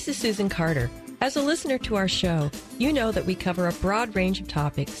 Hi, this is Susan Carter. As a listener to our show, you know that we cover a broad range of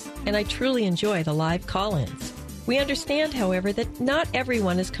topics, and I truly enjoy the live call-ins. We understand, however, that not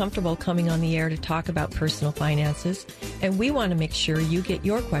everyone is comfortable coming on the air to talk about personal finances, and we want to make sure you get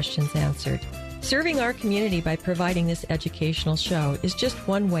your questions answered. Serving our community by providing this educational show is just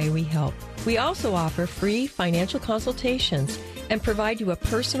one way we help. We also offer free financial consultations and provide you a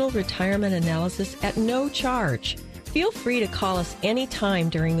personal retirement analysis at no charge. Feel free to call us anytime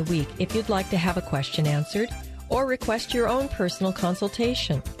during the week if you'd like to have a question answered or request your own personal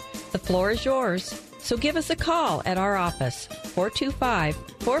consultation. The floor is yours, so give us a call at our office,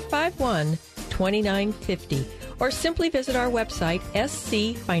 425-451-2950, or simply visit our website,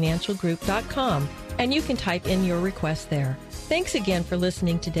 scfinancialgroup.com, and you can type in your request there. Thanks again for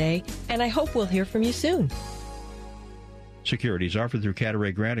listening today, and I hope we'll hear from you soon. Securities offered through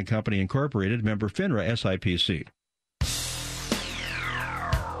Catteray Grant & Company, Incorporated, member FINRA SIPC.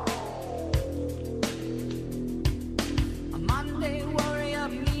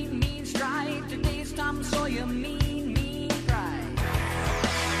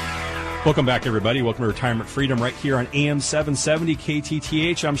 Welcome back, everybody. Welcome to Retirement Freedom right here on AM 770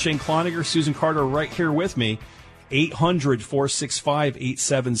 KTTH. I'm Shane Cloninger. Susan Carter right here with me.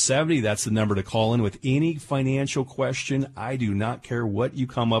 800-465-8770. That's the number to call in with any financial question. I do not care what you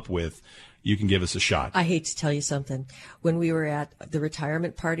come up with. You can give us a shot. I hate to tell you something. When we were at the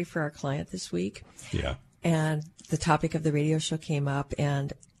retirement party for our client this week, and the topic of the radio show came up,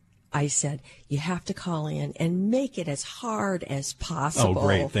 and I said, you have to call in and make it as hard as possible. Oh,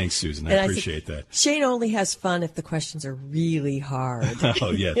 great. Thanks, Susan. I appreciate that. Shane only has fun if the questions are really hard.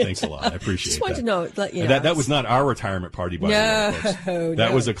 Oh, yeah. Thanks a lot. I appreciate Just wanted to know. That was not our retirement party, by the way.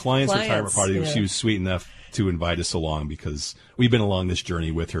 That was a client's retirement party. Yeah. She was sweet enough to invite us along, because we've been along this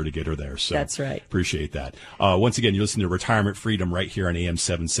journey with her to get her there. So that's right. Appreciate that. Once again, you listen to Retirement Freedom right here on AM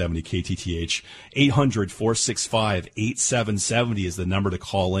 770 KTTH. 800-465-8770 is the number to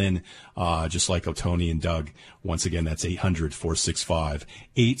call in, just like Tony and Doug. Once again, that's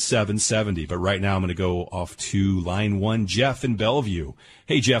 800-465-8770. But right now I'm going to go off to line 1, Jeff in Bellevue.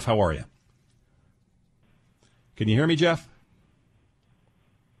 Hey, Jeff, how are you? Can you hear me, Jeff?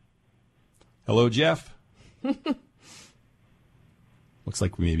 Hello, Jeff. Looks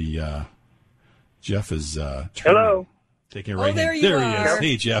like maybe Jeff is hello. Taking a right there hand. You there are.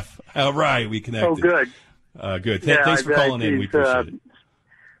 He is. Hey, Jeff. All right, we connected. Oh, good. Good. Thanks for calling in. We appreciate it.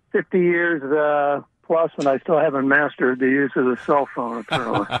 50 years plus, and I still haven't mastered the use of the cell phone,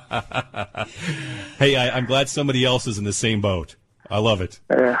 apparently. Hey, I'm glad somebody else is in the same boat. I love it.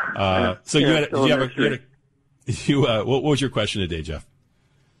 So what was your question today, Jeff?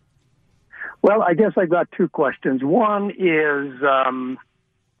 Well, I guess I've got two questions. One is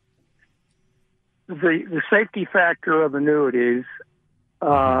the safety factor of annuities.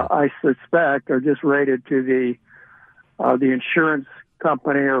 I suspect are just rated to the insurance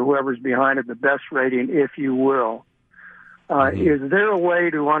company or whoever's behind it, the best rating, if you will. Is there a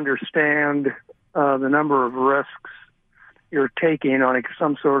way to understand the number of risks you're taking on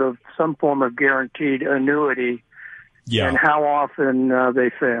some form of guaranteed annuity, and how often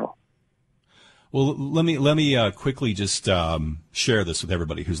they fail? Well, let me quickly just share this with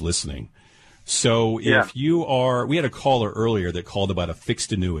everybody who's listening. So if you are, we had a caller earlier that called about a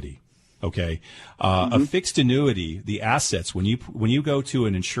fixed annuity. Okay. A fixed annuity, the assets, when you go to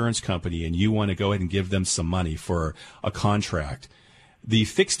an insurance company and you want to go ahead and give them some money for a contract, the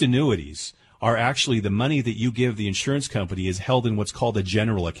fixed annuities are actually the money that you give the insurance company is held in what's called a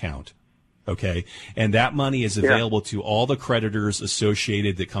general account. Okay. And that money is available to all the creditors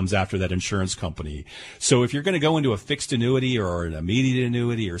associated that comes after that insurance company. So if you're going to go into a fixed annuity or an immediate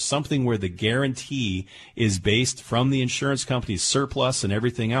annuity or something where the guarantee is based from the insurance company's surplus and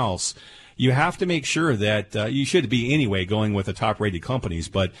everything else, you have to make sure that you should be anyway going with the top rated companies,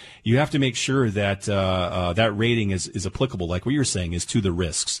 but you have to make sure that that rating is applicable, like what you're saying, is to the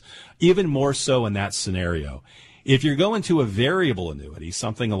risks. Even more so in that scenario. If you're going to a variable annuity,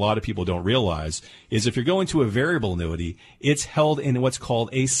 something a lot of people don't realize is if you're going to a variable annuity, it's held in what's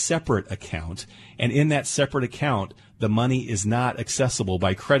called a separate account. And in that separate account, the money is not accessible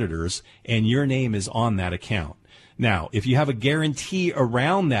by creditors, and your name is on that account. Now, if you have a guarantee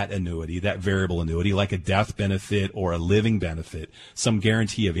around that annuity, that variable annuity, like a death benefit or a living benefit, some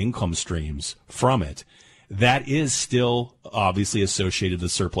guarantee of income streams from it, that is still obviously associated with the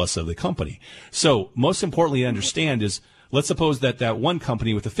surplus of the company. So most importantly to understand is, let's suppose that one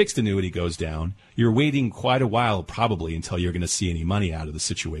company with a fixed annuity goes down. You're waiting quite a while probably until you're going to see any money out of the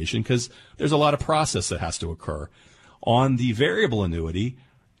situation because there's a lot of process that has to occur. On the variable annuity,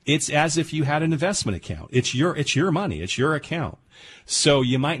 it's as if you had an investment account. It's your money. It's your account. So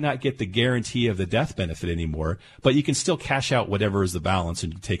you might not get the guarantee of the death benefit anymore, but you can still cash out whatever is the balance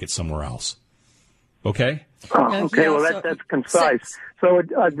and take it somewhere else. Okay. Okay. Well, that's concise. So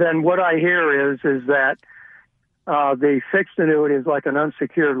then, what I hear is that the fixed annuity is like an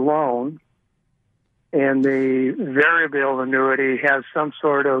unsecured loan, and the variable annuity has some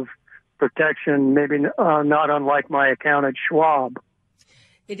sort of protection, maybe not unlike my account at Schwab.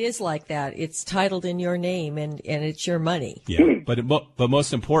 It is like that. It's titled in your name, and it's your money. Yeah, but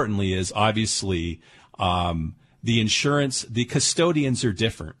most importantly is obviously. The insurance, the custodians are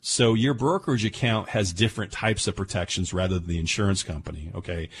different. So your brokerage account has different types of protections rather than the insurance company.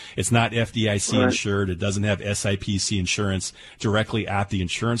 Okay. It's not FDIC insured. It doesn't have SIPC insurance directly at the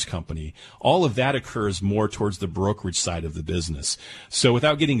insurance company. All of that occurs more towards the brokerage side of the business. So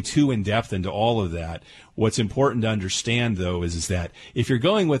without getting too in depth into all of that, what's important to understand though is that if you're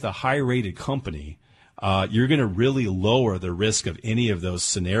going with a high rated company, you're going to really lower the risk of any of those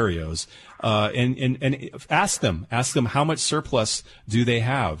scenarios. And ask them how much surplus do they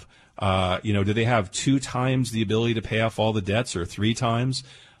have? Do they have 2 times the ability to pay off all the debts or 3 times?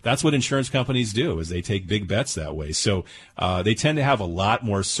 That's what insurance companies do, is they take big bets that way. So, they tend to have a lot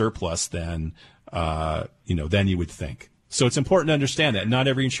more surplus than you would think. So it's important to understand that not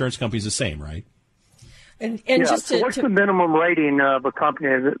every insurance company is the same, right? And just so what's the minimum rating of a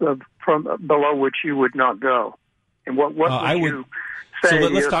company from below which you would not go? And what would you say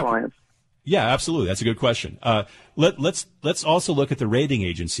to your clients? Yeah, absolutely. That's a good question. Let's also look at the rating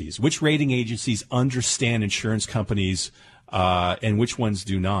agencies. Which rating agencies understand insurance companies, and which ones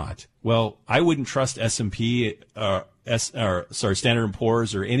do not? Well, I wouldn't trust S&P, Standard &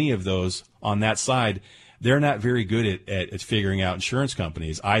 Poor's or any of those on that side. They're not very good at figuring out insurance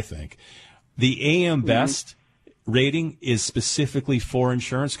companies, I think. The AM Best rating is specifically for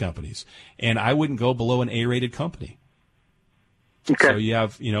insurance companies, and I wouldn't go below an A-rated company. Okay. So you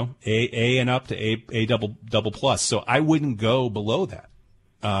have, A and up to A double plus. So I wouldn't go below that.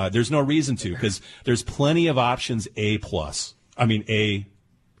 There's no reason to, because there's plenty of options A plus. I mean A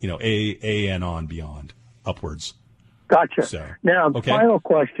and on beyond upwards. Gotcha. So, now, the final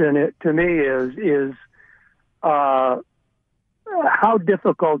question to me is how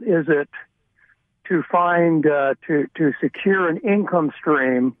difficult is it to find to secure an income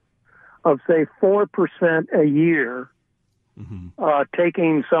stream of say 4% a year,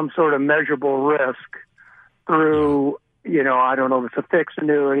 taking some sort of measurable risk through, I don't know if it's a fixed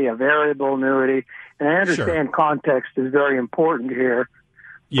annuity, a variable annuity, and I understand context is very important here.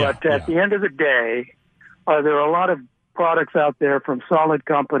 But at the end of the day, are there a lot of products out there from solid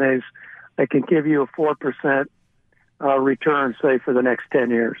companies that can give you a 4% return, say, for the next 10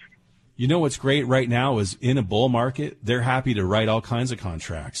 years? What's great right now is in a bull market, they're happy to write all kinds of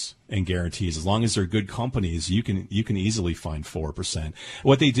contracts and guarantees. As long as they're good companies, you can easily find 4%.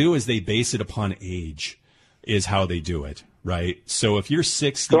 What they do is they base it upon age, is how they do it, right? So if you're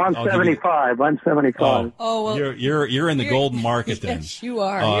 60, so I'm 75. I'm 75. Oh, well, you're in the golden market then. Yes, you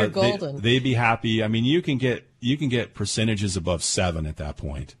are. You're golden. They'd be happy. I mean, you can get percentages above 7 at that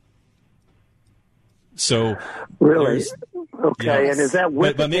point. So really, okay. And is that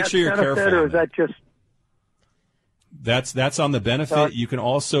with but make sure you're careful, or is that just? That's on the benefit. You can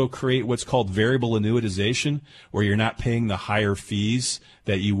also create what's called variable annuitization, where you're not paying the higher fees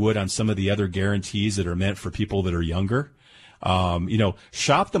that you would on some of the other guarantees that are meant for people that are younger.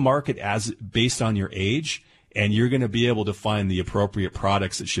 Shop the market as based on your age, and you're going to be able to find the appropriate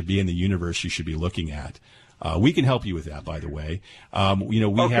products that should be in the universe you should be looking at. We can help you with that, by the way. We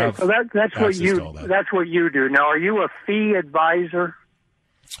have. So that's what that's what you do. Now, are you a fee advisor?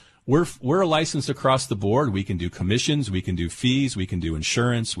 We're licensed across the board. We can do commissions, we can do fees, we can do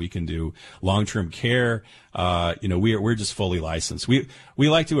insurance, we can do long-term care. We're just fully licensed. We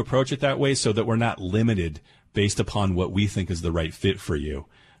like to approach it that way so that we're not limited based upon what we think is the right fit for you.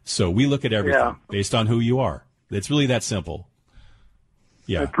 So we look at everything based on who you are. It's really that simple.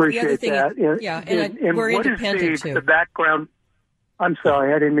 Yeah, I appreciate that. And we're what independent is too. The background? I'm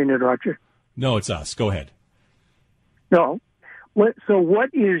sorry, I didn't mean to interrupt you. No, it's us. Go ahead. No. So what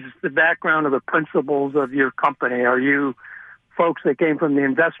is the background of the principles of your company? Are you folks that came from the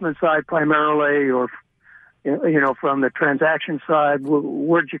investment side primarily, or from the transaction side?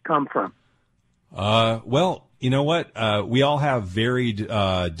 Where'd you come from? Well, you know what? We all have varied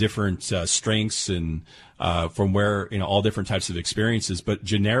different strengths and from where all different types of experiences. But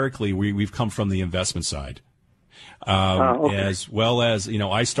generically, we've come from the investment side, as well as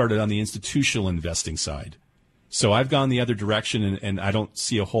I started on the institutional investing side. So I've gone the other direction, and I don't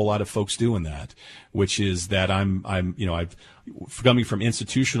see a whole lot of folks doing that, which is that I've coming from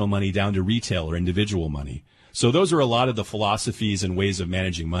institutional money down to retail or individual money. So those are a lot of the philosophies and ways of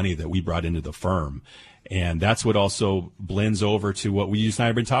managing money that we brought into the firm. And that's what also blends over to what you and I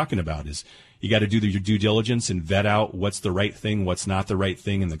have been talking about is you got to do your due diligence and vet out what's the right thing, what's not the right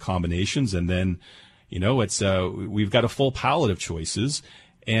thing, and the combinations. And then, we've got a full palette of choices.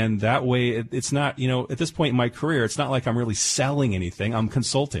 And that way it's not, at this point in my career, it's not like I'm really selling anything. I'm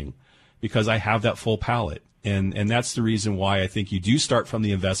consulting because I have that full palette. And that's the reason why I think you do start from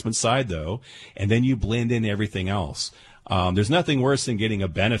the investment side, though, and then you blend in everything else. There's nothing worse than getting a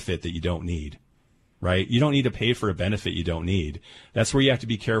benefit that you don't need, right? You don't need to pay for a benefit you don't need. That's where you have to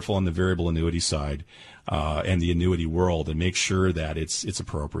be careful on the variable annuity side and the annuity world and make sure that it's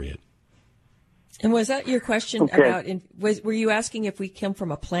appropriate. And was that your question about? Were you asking if we come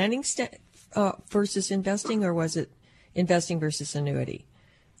from a planning versus investing, or was it investing versus annuity?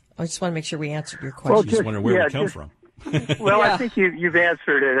 I just want to make sure we answered your question. Well, just wondering where we come from. Well, I think you've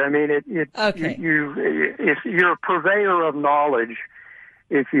answered it. I mean, if you're a purveyor of knowledge,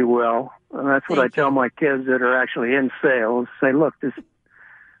 if you will, and that's what I tell my kids that are actually in sales. Say, look, just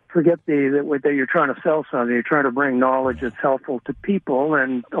forget that you're trying to sell something. You're trying to bring knowledge that's helpful to people,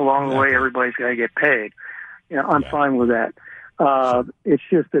 and along the way, everybody's got to get paid. I'm fine with that. It's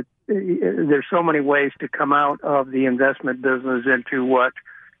just that there's so many ways to come out of the investment business into what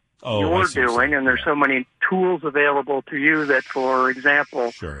you're doing, and there's so many tools available to you that, for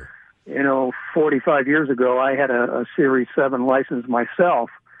example, 45 years ago, I had a Series 7 license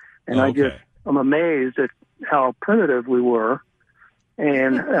myself, and I'm amazed at how primitive we were.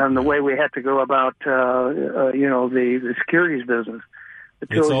 And the way we had to go about, the securities business. The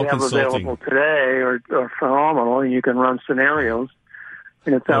tools you have available today are phenomenal, and you can run scenarios.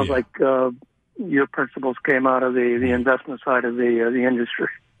 And it sounds like your principles came out of the investment side of the industry.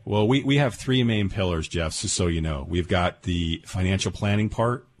 Well, we have three main pillars, Jeff, just so you know. We've got the financial planning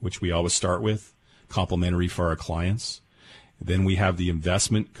part, which we always start with, complimentary for our clients. Then we have the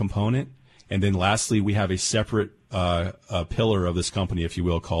investment component. And then lastly, we have a separate pillar of this company, if you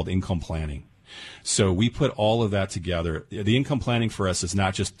will, called income planning. So we put all of that together. The income planning for us is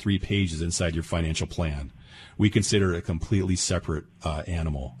not just 3 pages inside your financial plan. We consider it a completely separate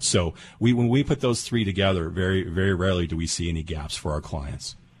animal. So when we put those three together, very, very rarely do we see any gaps for our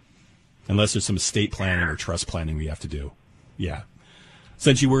clients. Unless there's some estate planning or trust planning we have to do. Yeah.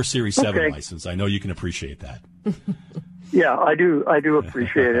 Since you were Series 7 licensed, I know you can appreciate that. Yeah, I do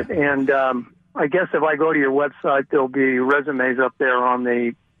appreciate it. And I guess if I go to your website, there'll be resumes up there on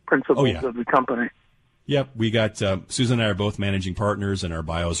the principles of the company. Yep. We got Susan and I are both managing partners, and our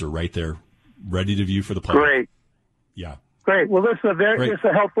bios are right there, ready to view for the public. Great. Yeah. Great. Well, this is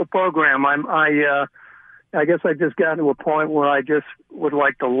a helpful program. I guess I just got to a point where I just would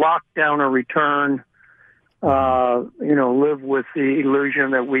like to lock down a return, live with the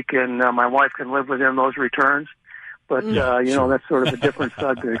illusion that we can, my wife can live within those returns. But, that's sort of a different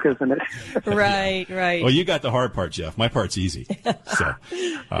subject, isn't it? Right. Well, you got the hard part, Jeff. My part's easy. So,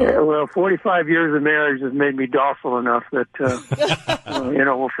 45 years of marriage has made me docile enough that, we'll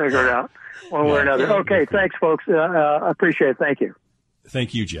figure it out one way or another. Okay, thanks, folks. I appreciate it. Thank you.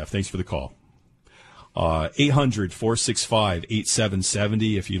 Thank you, Jeff. Thanks for the call.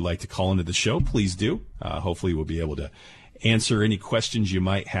 800-465-8770. If you'd like to call into the show, please do. Hopefully we'll be able to answer any questions you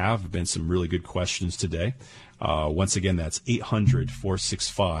might have. There have been some really good questions today. Once again, that's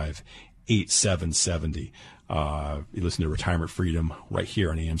 800-465-8770. You listen to Retirement Freedom right here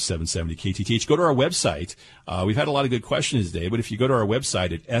on AM 770 KTTH. Go to our website. We've had a lot of good questions today, but if you go to our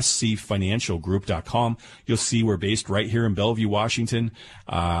website at scfinancialgroup.com, you'll see we're based right here in Bellevue, Washington.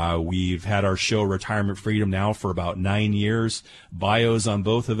 We've had our show Retirement Freedom now for about 9 years. Bios on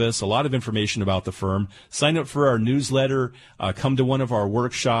both of us, a lot of information about the firm. Sign up for our newsletter. Come to one of our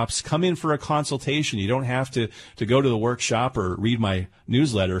workshops. Come in for a consultation. You don't have to go to the workshop or read my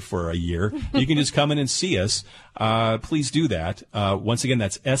newsletter for a year. You can just come in and see us. Please do that. Once again,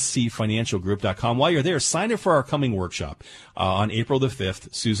 that's scfinancialgroup.com. While you're there, sign up for our coming workshop on April the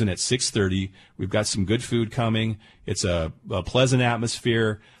 5th, Susan, at 6:30. We've got some good food coming. It's a pleasant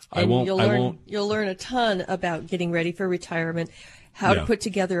atmosphere. And you'll learn a ton about getting ready for retirement, how to put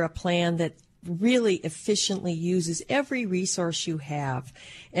together a plan that really efficiently uses every resource you have.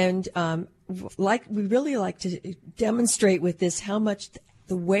 And we really like to demonstrate with this how much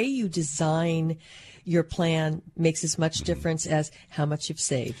the way you design your plan makes as much difference as how much you've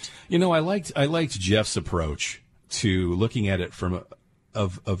saved. I liked Jeff's approach to looking at it from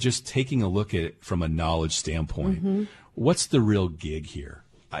of just taking a look at it from a knowledge standpoint. Mm-hmm. What's the real gig here?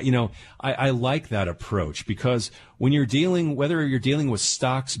 I like that approach because when whether you're dealing with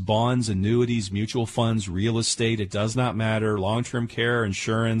stocks, bonds, annuities, mutual funds, real estate, it does not matter, long-term care,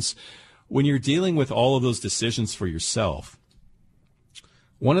 insurance, when you're dealing with all of those decisions for yourself,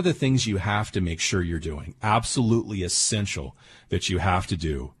 one of the things you have to make sure you're doing, absolutely essential that you have to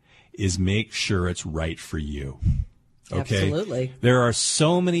do, is make sure it's right for you. Okay? Absolutely. There are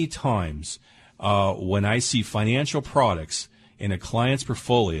so many times when I see financial products in a client's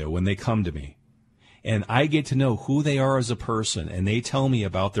portfolio when they come to me, and I get to know who they are as a person, and they tell me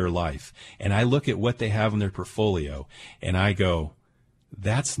about their life, and I look at what they have in their portfolio, and I go,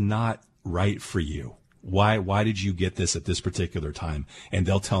 that's not right for you. Why did you get this at this particular time? And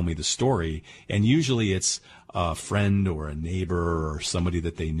they'll tell me the story. And usually it's a friend or a neighbor or somebody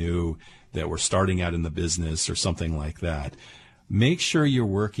that they knew that were starting out in the business or something like that. Make sure you're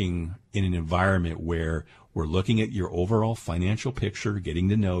working in an environment where we're looking at your overall financial picture, getting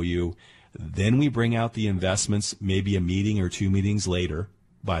to know you. Then we bring out the investments, maybe a meeting or 2 meetings later,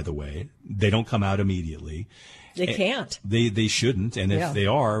 by the way. They don't come out immediately. They can't. They shouldn't. And if they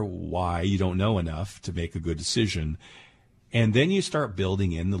are, why? You don't know enough to make a good decision. And then you start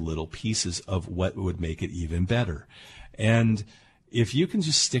building in the little pieces of what would make it even better. And if you can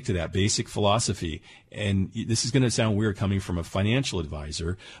just stick to that basic philosophy, and this is going to sound weird coming from a financial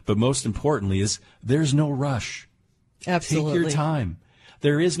advisor, but most importantly is there's no rush. Absolutely. Take your time.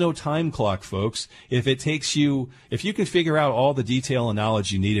 There is no time clock, folks. If you can figure out all the detail and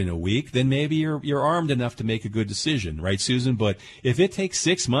knowledge you need in a week, then maybe you're armed enough to make a good decision, right, Susan? But if it takes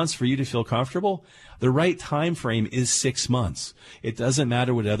 6 months for you to feel comfortable, the right time frame is 6 months. It doesn't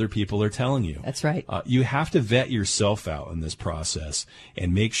matter what other people are telling you. That's right. You have to vet yourself out in this process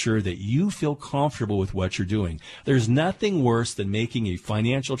and make sure that you feel comfortable with what you're doing. There's nothing worse than making a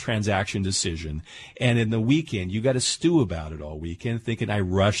financial transaction decision, and in the weekend, you got to stew about it all weekend thinking,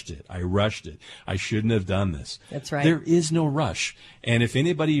 and I rushed it. I shouldn't have done this. That's right. There is no rush. And if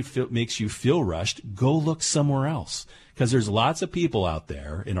anybody makes you feel rushed, go look somewhere else. Because there's lots of people out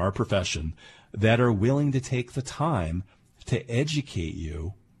there in our profession that are willing to take the time to educate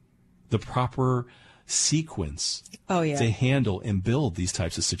you the proper sequence to handle and build these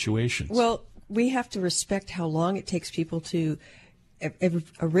types of situations. Well, we have to respect how long it takes people to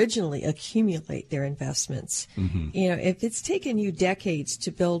originally accumulate their investments. Mm-hmm. You know, if it's taken you decades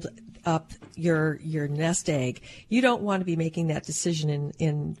to build up your nest egg, you don't want to be making that decision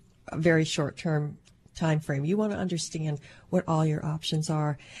in a very short term time frame. You want to understand what all your options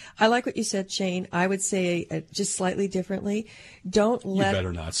are. I like what you said, Shane. I would say just slightly differently. Don't let... You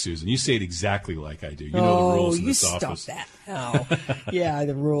better not, Susan. You say it exactly like I do. You know the rules in this office. Oh, you stop that. Oh, yeah,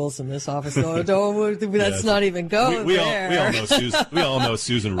 the rules in this office. No, let's not even go there. We all know Susan. We all know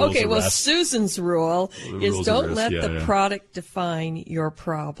Susan rules. Okay, well, rest. Susan's rule is don't let the product define your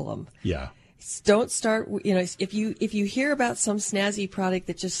problem. Yeah. Don't start, if you hear about some snazzy product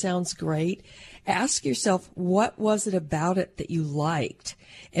that just sounds great, ask yourself, what was it about it that you liked?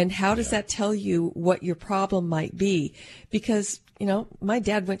 And how does that tell you what your problem might be? Because, my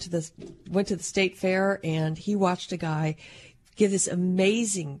dad went to the state fair and he watched a guy give this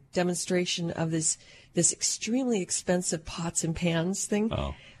amazing demonstration of this extremely expensive pots and pans thing.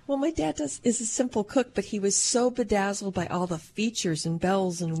 Oh. Well, my dad is a simple cook, but he was so bedazzled by all the features and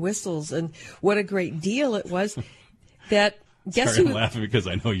bells and whistles and what a great deal it was that I'm laughing because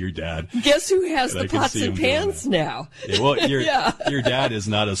I know your dad. Guess who has the pots and pans now? Yeah, well, your dad is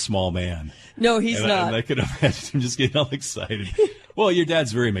not a small man. No, he's not. And I could imagine him just getting all excited. Well, your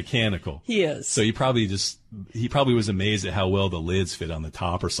dad's very mechanical. He is. So he probably was amazed at how well the lids fit on the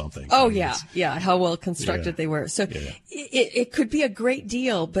top or something. Oh, yeah, how well constructed they were. So it could be a great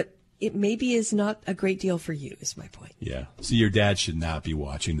deal, but it maybe is not a great deal for you, is my point. Yeah. So your dad should not be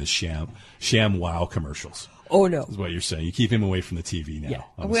watching the Sham Wow commercials. Oh, no. Is what you're saying. You keep him away from the TV now. Yeah.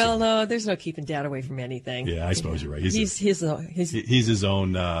 Well, no, there's no keeping Dad away from anything. Yeah, I suppose you're right. He's his own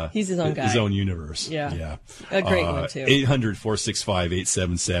guy. His own universe. Yeah. A great one, too.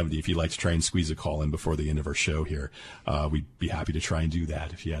 800-465-8770 if you'd like to try and squeeze a call in before the end of our show here. We'd be happy to try and do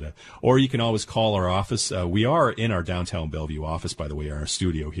that if you had or you can always call our office. We are in our downtown Bellevue office, by the way, our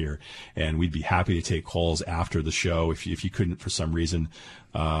studio here, and we'd be happy to take calls after the show if you couldn't for some reason.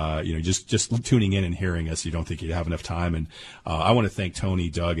 Just tuning in and hearing us, you don't think you'd have enough time. And I want to thank Tony,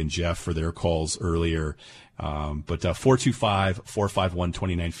 Doug, and Jeff for their calls earlier. But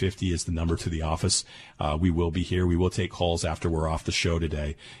 425-451-2950 is the number to the office. We will be here. We will take calls after we're off the show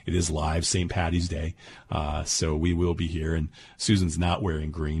today. It is live St. Patty's Day. So we will be here. And Susan's not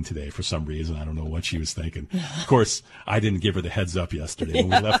wearing green today for some reason. I don't know what she was thinking. Of course, I didn't give her the heads up yesterday when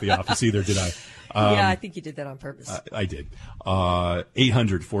we left the office either, did I? Yeah, I think you did that on purpose. I did.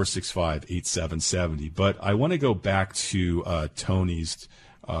 800-465-8770. But I want to go back to Tony's,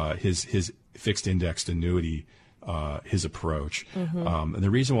 his fixed indexed annuity, his approach. Mm-hmm. And the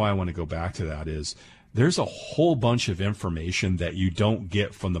reason why I want to go back to that is there's a whole bunch of information that you don't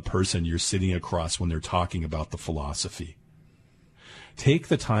get from the person you're sitting across when they're talking about the philosophy. Take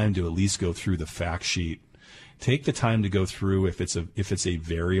the time to at least go through the fact sheet. Take the time to go through if it's a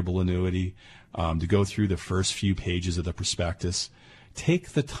variable annuity, to go through the first few pages of the prospectus. Take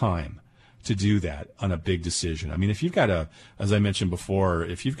the time to do that on a big decision. I mean, if you've got as I mentioned before,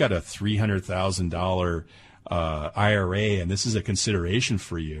 if you've got a $300,000 IRA and this is a consideration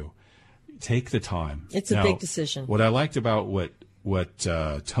for you, take the time. It's a big decision. What I liked about what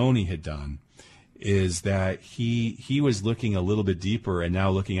Tony had done is that he was looking a little bit deeper and now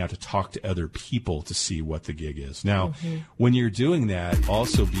looking out to talk to other people to see what the gig is. Now, when you're doing that,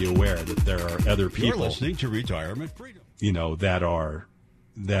 also be aware that there are other people. You're listening to Retirement Freedom.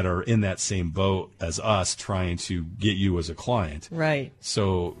 That are in that same boat as us trying to get you as a client. Right.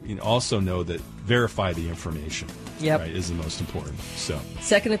 So also know that verify the information. Yep. Right, is the most important. So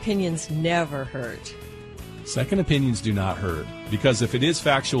second opinions never hurt. Second opinions do not hurt, because if it is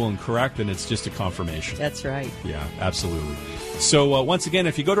factual and correct, then it's just a confirmation. That's right. Yeah, absolutely. So once again,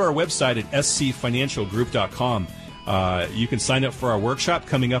 if you go to our website at scfinancialgroup.com, you can sign up for our workshop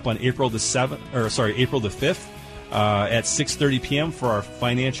coming up on April the 5th at 6:30 p.m. for our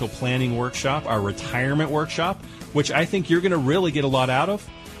financial planning workshop, our retirement workshop, which I think you're going to really get a lot out of.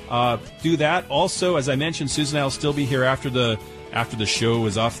 Do that. Also, as I mentioned, Susan and I will still be here after the show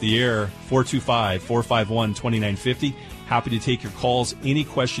is off the air, 425-451-2950. Happy to take your calls. Any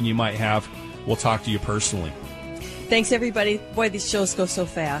question you might have, we'll talk to you personally. Thanks, everybody. Boy, these shows go so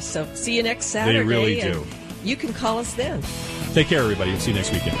fast. So see you next Saturday. They really do. You can call us then. Take care, everybody. We'll see you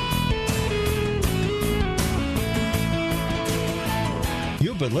next weekend.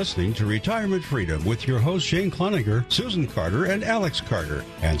 been listening to Retirement Freedom with your hosts Shane Cloninger, Susan Carter, and Alex Carter,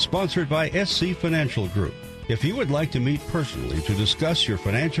 and sponsored by SC Financial Group. If you would like to meet personally to discuss your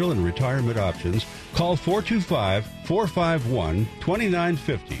financial and retirement options, call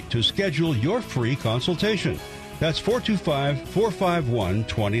 425-451-2950 to schedule your free consultation. That's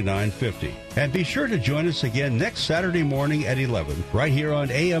 425-451-2950. And be sure to join us again next Saturday morning at 11, right here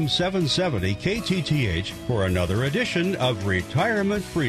on AM 770 KTTH for another edition of Retirement Freedom.